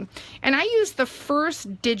going. And I use the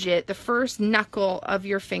first digit, the first knuckle of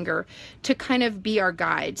your finger to kind of be our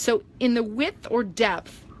guide. So in the width or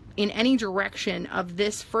depth in any direction of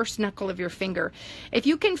this first knuckle of your finger, if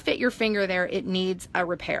you can fit your finger there, it needs a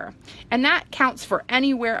repair. And that counts for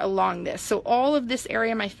anywhere along this. So all of this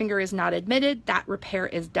area my finger is not admitted, that repair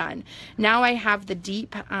is done. Now I have the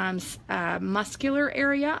deep muscular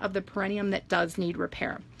area of the perineum that does need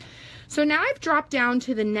repair. So now I've dropped down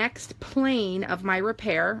to the next plane of my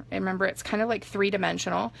repair. And remember, it's kind of like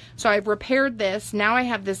 3-dimensional. So I've repaired this. Now I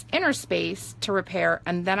have this inner space to repair,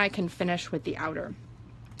 and then I can finish with the outer.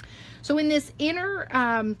 So in this inner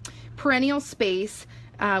perineal space,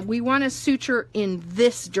 we want to suture in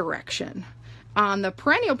this direction. On the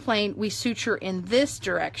perineal plane, we suture in this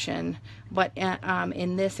direction, but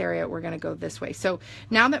in this area, we're going to go this way. So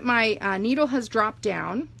now that my needle has dropped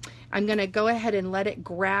down, I'm going to go ahead and let it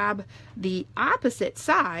grab the opposite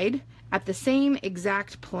side at the same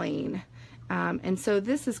exact plane. And so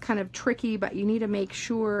this is kind of tricky, but you need to make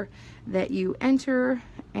sure that you enter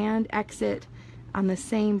and exit on the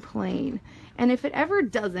same plane. And if it ever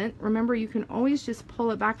doesn't, remember, you can always just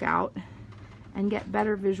pull it back out and get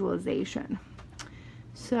better visualization.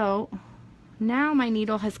 So now my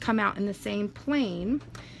needle has come out in the same plane,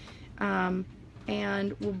 and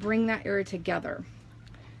we'll bring that area together.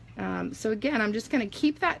 So again, I'm just going to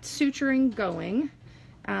keep that suturing going,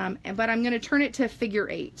 but I'm going to turn it to figure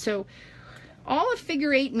 8. So all a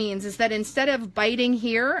figure 8 means is that instead of biting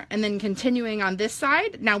here and then continuing on this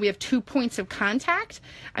side, now we have 2 points of contact.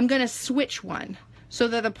 I'm going to switch one. so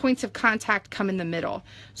that the points of contact come in the middle.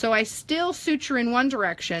 So I still suture in one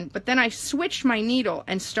direction, but then I switch my needle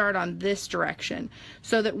and start on this direction,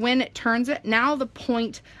 so that when it turns it, now the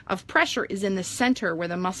point of pressure is in the center where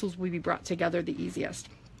the muscles will be brought together the easiest.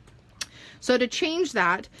 So to change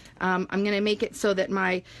that, I'm going to make it so that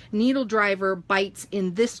my needle driver bites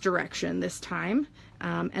in this direction this time.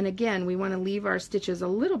 And again, we want to leave our stitches a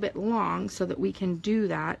little bit long so that we can do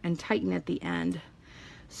that and tighten at the end.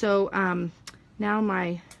 So now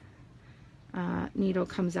my needle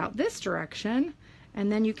comes out this direction, and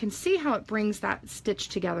then you can see how it brings that stitch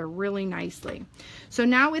together really nicely. So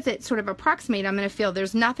now with it sort of approximate, I'm going to feel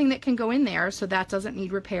there's nothing that can go in there, so that doesn't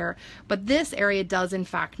need repair, but this area does in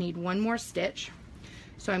fact need one more stitch.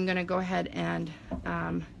 So I'm going to go ahead and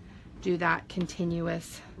do that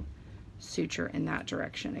continuous suture in that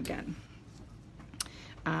direction again.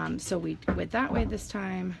 So we went that way this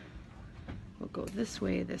time, we'll go this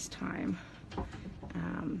way this time.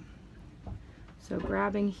 So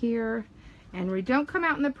grabbing here, and we don't come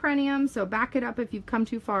out in the perineum, so back it up if you've come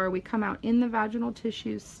too far. We come out in the vaginal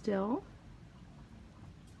tissues still.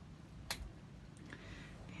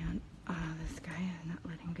 And this guy is not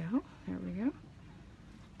letting go. There we go.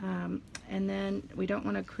 And then we don't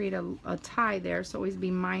want to create a tie there, so always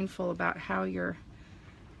be mindful about how your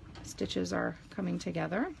stitches are coming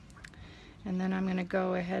together. And then I'm going to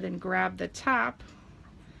go ahead and grab the top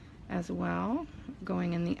as well,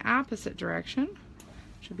 going in the opposite direction.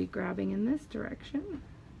 Should be grabbing in this direction.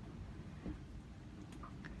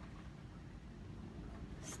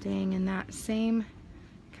 Staying in that same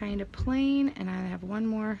kind of plane, and I have one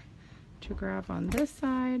more to grab on this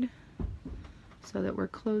side so that we're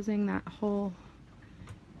closing that whole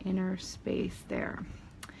inner space there.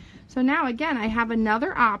 So now again, I have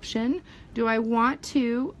another option. Do I want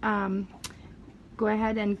to go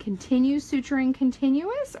ahead and continue suturing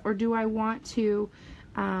continuous, or do I want to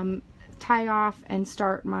tie off and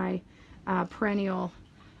start my perineal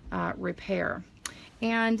repair?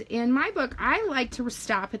 And in my book, I like to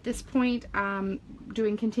stop at this point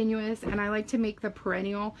doing continuous, and I like to make the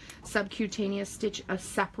perineal subcutaneous stitch a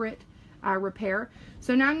separate repair.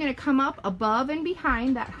 So now I'm going to come up above and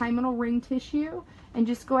behind that hymenal ring tissue and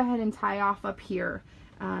just go ahead and tie off up here.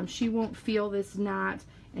 She won't feel this knot,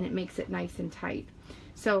 and it makes it nice and tight.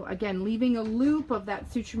 So again, leaving a loop of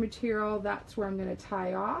that suture material, that's where I'm going to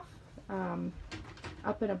tie off,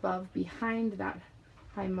 up and above behind that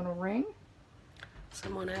hymenal ring.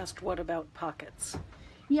 Someone asked, what about pockets?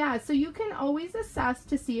 Yeah, so you can always assess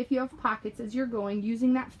to see if you have pockets as you're going,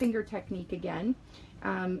 using that finger technique again,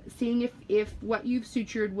 seeing if what you've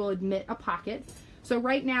sutured will admit a pocket. So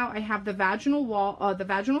right now I have the vaginal wall, the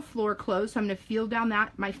vaginal floor closed, so I'm going to feel down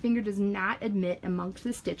that. My finger does not admit amongst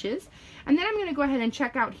the stitches. And then I'm going to go ahead and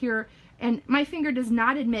check out here, and my finger does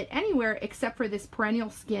not admit anywhere except for this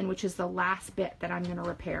perineal skin, which is the last bit that I'm going to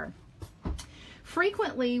repair.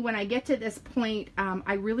 Frequently, when I get to this point,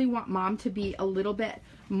 I really want mom to be a little bit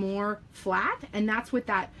more flat, and that's what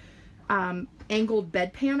that angled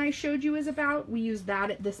bedpan I showed you is about. We use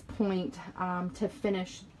that at this point to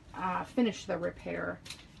finish the repair,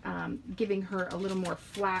 giving her a little more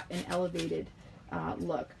flat and elevated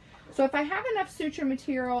look. So if I have enough suture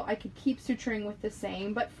material, I could keep suturing with the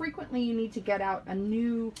same, but frequently you need to get out a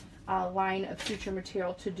new line of suture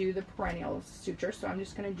material to do the perineal suture, so I'm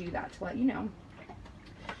just going to do that to let you know.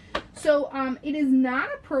 So it is not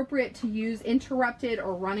appropriate to use interrupted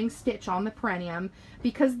or running stitch on the perineum,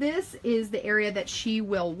 because this is the area that she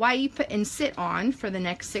will wipe and sit on for the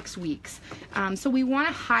next 6 weeks. So we want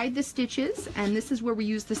to hide the stitches, and this is where we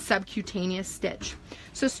use the subcutaneous stitch.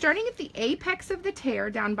 So starting at the apex of the tear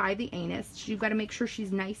down by the anus, you've got to make sure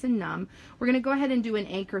she's nice and numb. We're going to go ahead and do an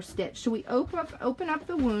anchor stitch. So we open up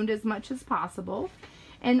the wound as much as possible.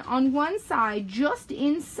 And on one side, just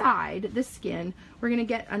inside the skin, we're going to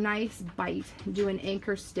get a nice bite, do an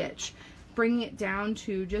anchor stitch, bringing it down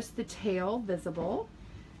to just the tail visible,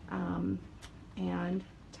 and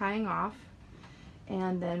tying off,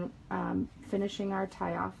 and then finishing our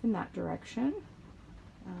tie off in that direction,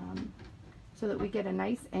 so that we get a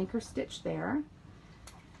nice anchor stitch there.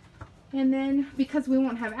 And then, because we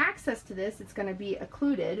won't have access to this, it's going to be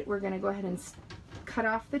occluded, we're going to go ahead and cut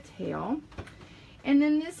off the tail. And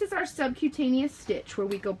then this is our subcutaneous stitch where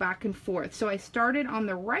we go back and forth. So I started on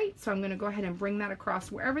the right, so I'm going to go ahead and bring that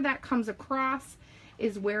across. Wherever that comes across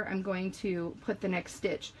is where I'm going to put the next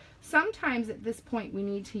stitch. Sometimes at this point we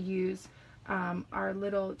need to use our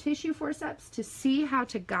little tissue forceps to see how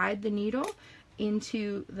to guide the needle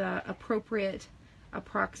into the appropriate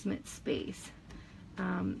approximate space.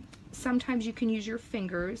 Sometimes you can use your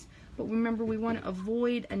fingers, but remember, we want to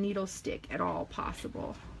avoid a needle stick at all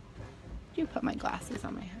possible. You put my glasses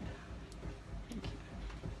on my head. Thank you.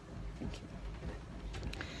 Thank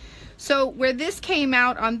you. So where this came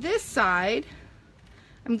out on this side,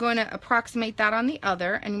 I'm going to approximate that on the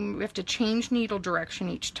other, and we have to change needle direction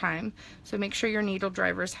each time. So make sure your needle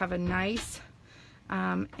drivers have a nice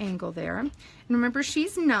angle there. And remember,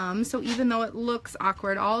 she's numb, so even though it looks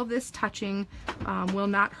awkward, all of this touching will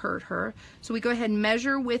not hurt her. So we go ahead and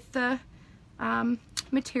measure with the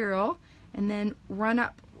material, and then run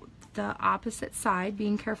up the opposite side,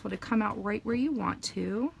 being careful to come out right where you want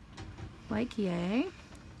to, like yay.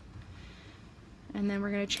 And then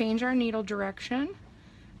we're going to change our needle direction,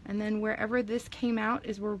 and then wherever this came out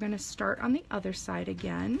is where we're going to start on the other side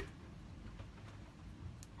again.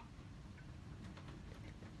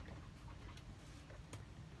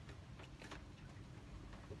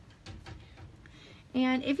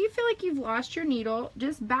 And if you feel like you've lost your needle,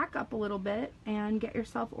 just back up a little bit and get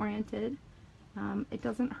yourself oriented. It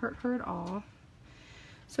doesn't hurt her at all.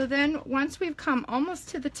 So then once we've come almost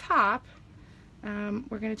to the top,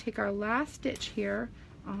 we're going to take our last stitch here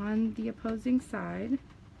on the opposing side,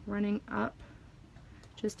 running up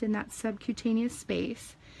just in that subcutaneous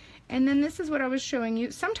space. And then this is what I was showing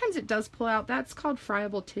you. Sometimes it does pull out. That's called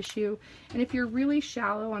friable tissue. And if you're really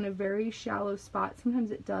shallow on a very shallow spot,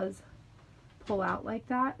 sometimes it does pull out like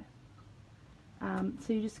that.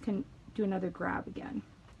 So you just can do another grab again.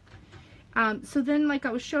 So then, like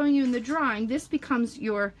I was showing you in the drawing, this becomes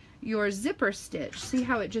your zipper stitch. See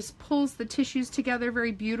how it just pulls the tissues together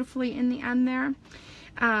very beautifully in the end there?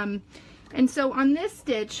 And so on this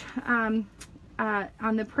stitch, on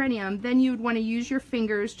the perineum, then you would want to use your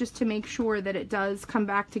fingers just to make sure that it does come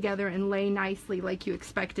back together and lay nicely like you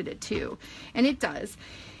expected it to. And it does.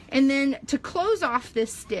 And then to close off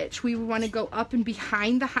this stitch, we would want to go up and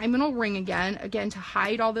behind the hymenal ring again to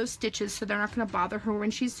hide all those stitches so they're not going to bother her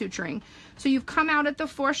when she's suturing. So you've come out at the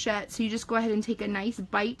fourchette, so you just go ahead and take a nice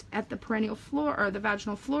bite at the perineal floor or the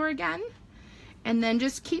vaginal floor again, and then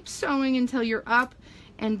just keep sewing until you're up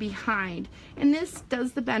and behind. And this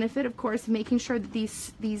does the benefit, of course, of making sure that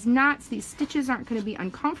these knots, these stitches aren't going to be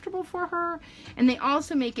uncomfortable for her, and they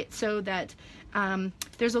also make it so that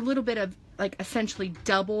there's a little bit of like essentially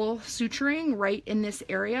double suturing right in this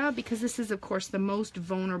area, because this is of course the most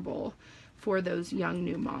vulnerable for those young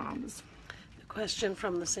new moms. Question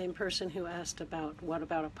from the same person who asked about what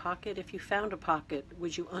about a pocket? If you found a pocket,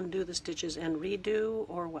 would you undo the stitches and redo,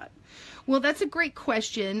 or what? Well, that's a great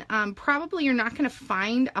question. Probably you're not going to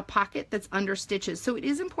find a pocket that's under stitches, so it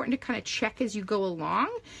is important to kind of check as you go along.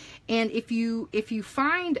 And if you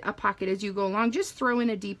find a pocket as you go along, just throw in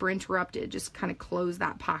a deeper interrupted, just kind of close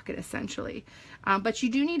that pocket essentially. But you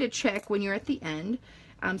do need to check when you're at the end.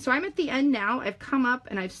 So I'm at the end now. I've come up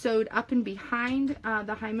and I've sewed up and behind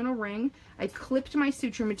the hymenal ring. I clipped my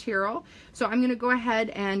suture material. So I'm going to go ahead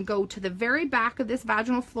and go to the very back of this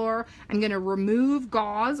vaginal floor. I'm going to remove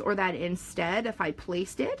gauze, or that instead if I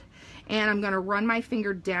placed it. And I'm going to run my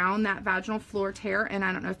finger down that vaginal floor tear. And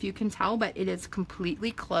I don't know if you can tell, but it is completely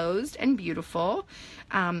closed and beautiful.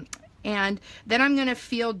 And then I'm going to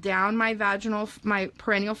feel down my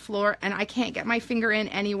perineal floor, and I can't get my finger in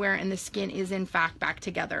anywhere, and the skin is in fact back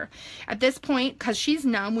together. At this point, because she's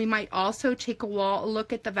numb, we might also take a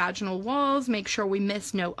look at the vaginal walls, make sure we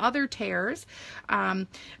miss no other tears.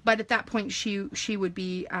 But at that point, she would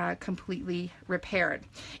be completely repaired.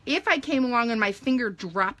 If I came along and my finger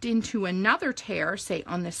dropped into another tear, say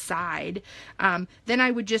on the side, then I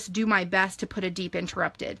would just do my best to put a deep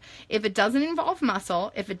interrupted. If it doesn't involve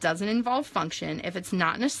muscle, if it doesn't involve function, if it's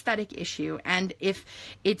not an aesthetic issue, and if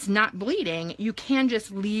it's not bleeding, you can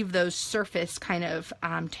just leave those surface kind of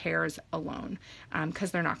tears alone,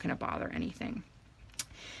 because they're not going to bother anything.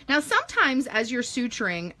 Now, sometimes as you're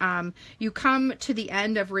suturing, you come to the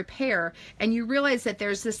end of repair and you realize that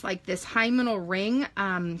there's this hymenal ring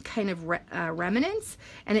kind of remnants,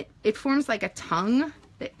 and it forms like a tongue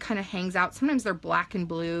that kind of hangs out. Sometimes they're black and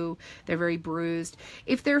blue, they're very bruised.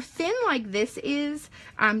 If they're thin like this is,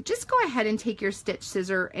 just go ahead and take your stitch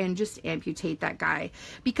scissor and just amputate that guy,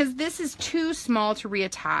 because this is too small to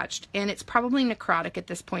reattach, and it's probably necrotic at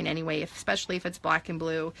this point anyway, especially if it's black and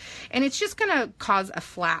blue, and it's just going to cause a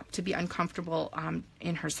flap to be uncomfortable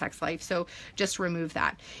in her sex life, so just remove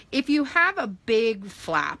that. If you have a big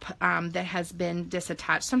flap that has been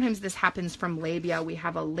disattached, sometimes this happens from labia. We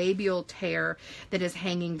have a labial tear that is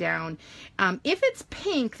hanging down. If it's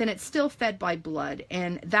pink, then it's still fed by blood,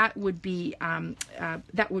 and that would be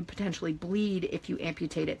that would potentially bleed if you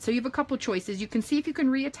amputate it. So you have a couple choices. You can see if you can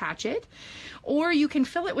reattach it, or you can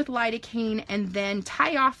fill it with lidocaine and then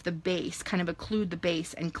tie off the base, kind of occlude the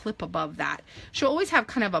base and clip above that. She'll always have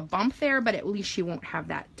kind of a bump there, but at least she won't have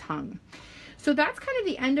that tongue. So that's kind of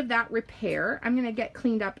the end of that repair. I'm going to get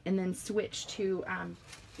cleaned up and then switch to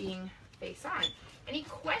being face on. Any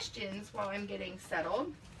questions while I'm getting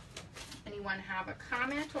settled? Anyone have a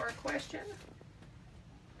comment or a question?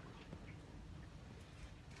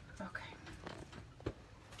 Okay.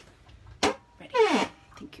 Ready.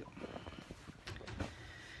 Thank you.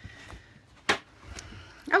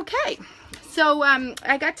 Okay. So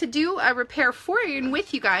I got to do a repair for you and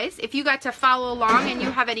with you guys. If you got to follow along and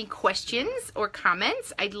you have any questions or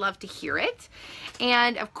comments, I'd love to hear it.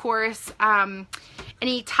 And of course,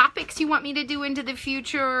 any topics you want me to do into the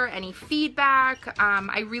future, any feedback.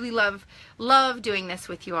 I really love doing this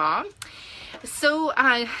with you all. So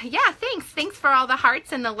yeah, thanks for all the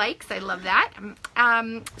hearts and the likes. I love that.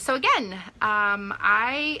 So again,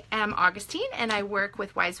 I am Augustine and I work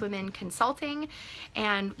with Wise Women Consulting,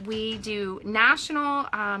 and we do national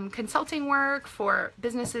consulting work for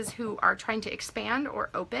businesses who are trying to expand or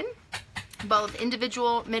open, both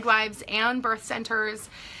individual midwives and birth centers.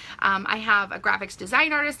 I have a graphics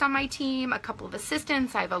design artist on my team, a couple of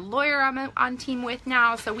assistants. I have a lawyer I'm on team with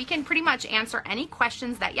now, so we can pretty much answer any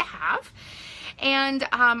questions that you have. And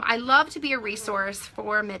I love to be a resource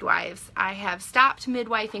for midwives. I have stopped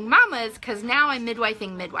midwifing mamas because now I'm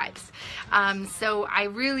midwifing midwives. So I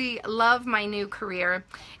really love my new career,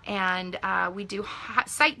 and we do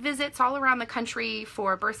site visits all around the country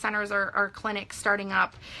for birth centers or clinics starting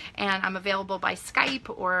up, and I'm available by Skype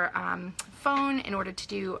or phone in order to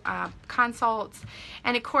do consults.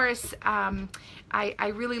 And of course, I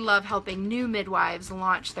really love helping new midwives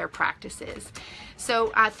launch their practices.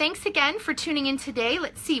 So thanks again for tuning in today.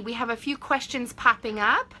 Let's see, we have a few questions popping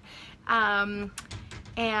up.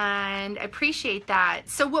 And I appreciate that.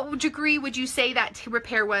 So what degree would you say that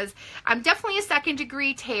repair was? Definitely a 2nd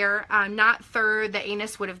degree tear, not 3rd. The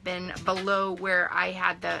anus would have been below where I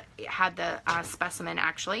had the specimen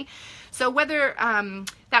actually. So whether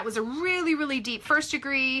that was a really deep 1st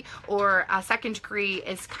degree or a 2nd degree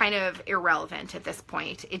is kind of irrelevant at this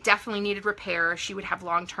point. It definitely needed repair. She would have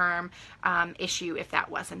long-term issue if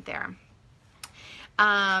that wasn't there.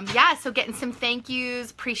 Yeah, so getting some thank yous,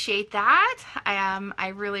 appreciate that. I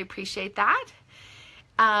really appreciate that.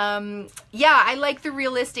 Yeah, I like the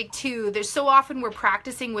realistic too. There's so often we're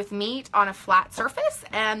practicing with meat on a flat surface,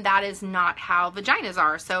 and that is not how vaginas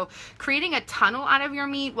are. So creating a tunnel out of your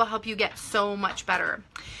meat will help you get so much better.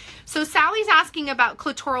 So Sally's asking about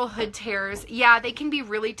clitoral hood tears. Yeah, they can be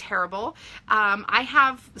really terrible. I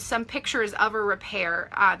have some pictures of a repair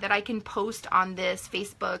that I can post on this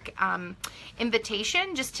Facebook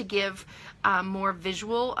invitation just to give more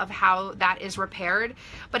visual of how that is repaired.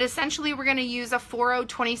 But essentially we're going to use a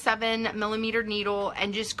 4027 millimeter needle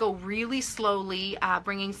and just go really slowly,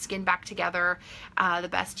 bringing skin back together the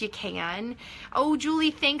best you can. Oh,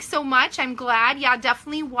 Julie, thanks so much. I'm glad. Yeah,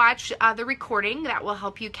 definitely watch the recording. That will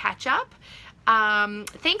help you catch up.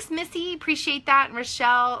 Thanks, Missy. Appreciate that. And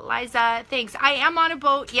Rochelle, Liza, thanks. I am on a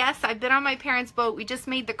boat. Yes, I've been on my parents' boat. We just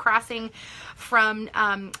made the crossing from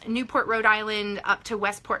Newport, Rhode Island up to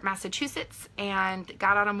Westport, Massachusetts, and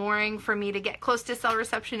got on a mooring for me to get close to cell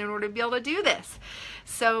reception in order to be able to do this.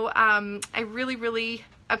 So I really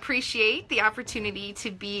appreciate the opportunity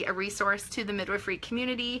to be a resource to the midwifery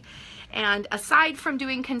community. And aside from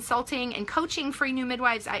doing consulting and coaching for new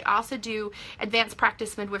midwives, I also do advanced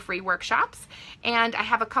practice midwifery workshops. And I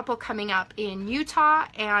have a couple coming up in Utah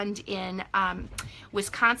and in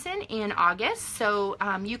Wisconsin in August. So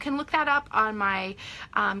you can look that up on my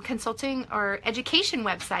consulting or education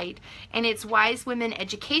website. And it's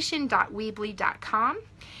wisewomeneducation.weebly.com.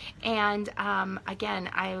 And again,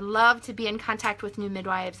 I love to be in contact with new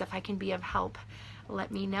midwives. If I can be of help,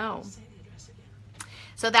 let me know.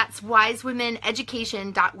 So that's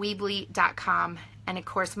wisewomeneducation.weebly.com, and of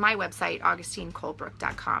course my website,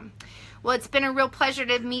 augustinecolebrook.com. Well, it's been a real pleasure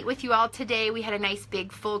to meet with you all today. We had a nice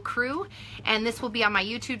big full crew, and this will be on my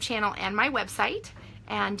YouTube channel and my website.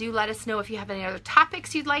 And do let us know if you have any other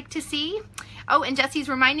topics you'd like to see. Oh, and Jesse's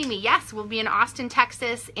reminding me, yes, we'll be in Austin,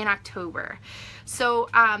 Texas in October. So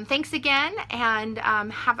thanks again, and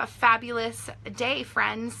have a fabulous day,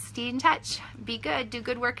 friends. Stay in touch. Be good. Do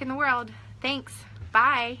good work in the world. Thanks.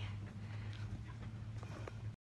 Bye.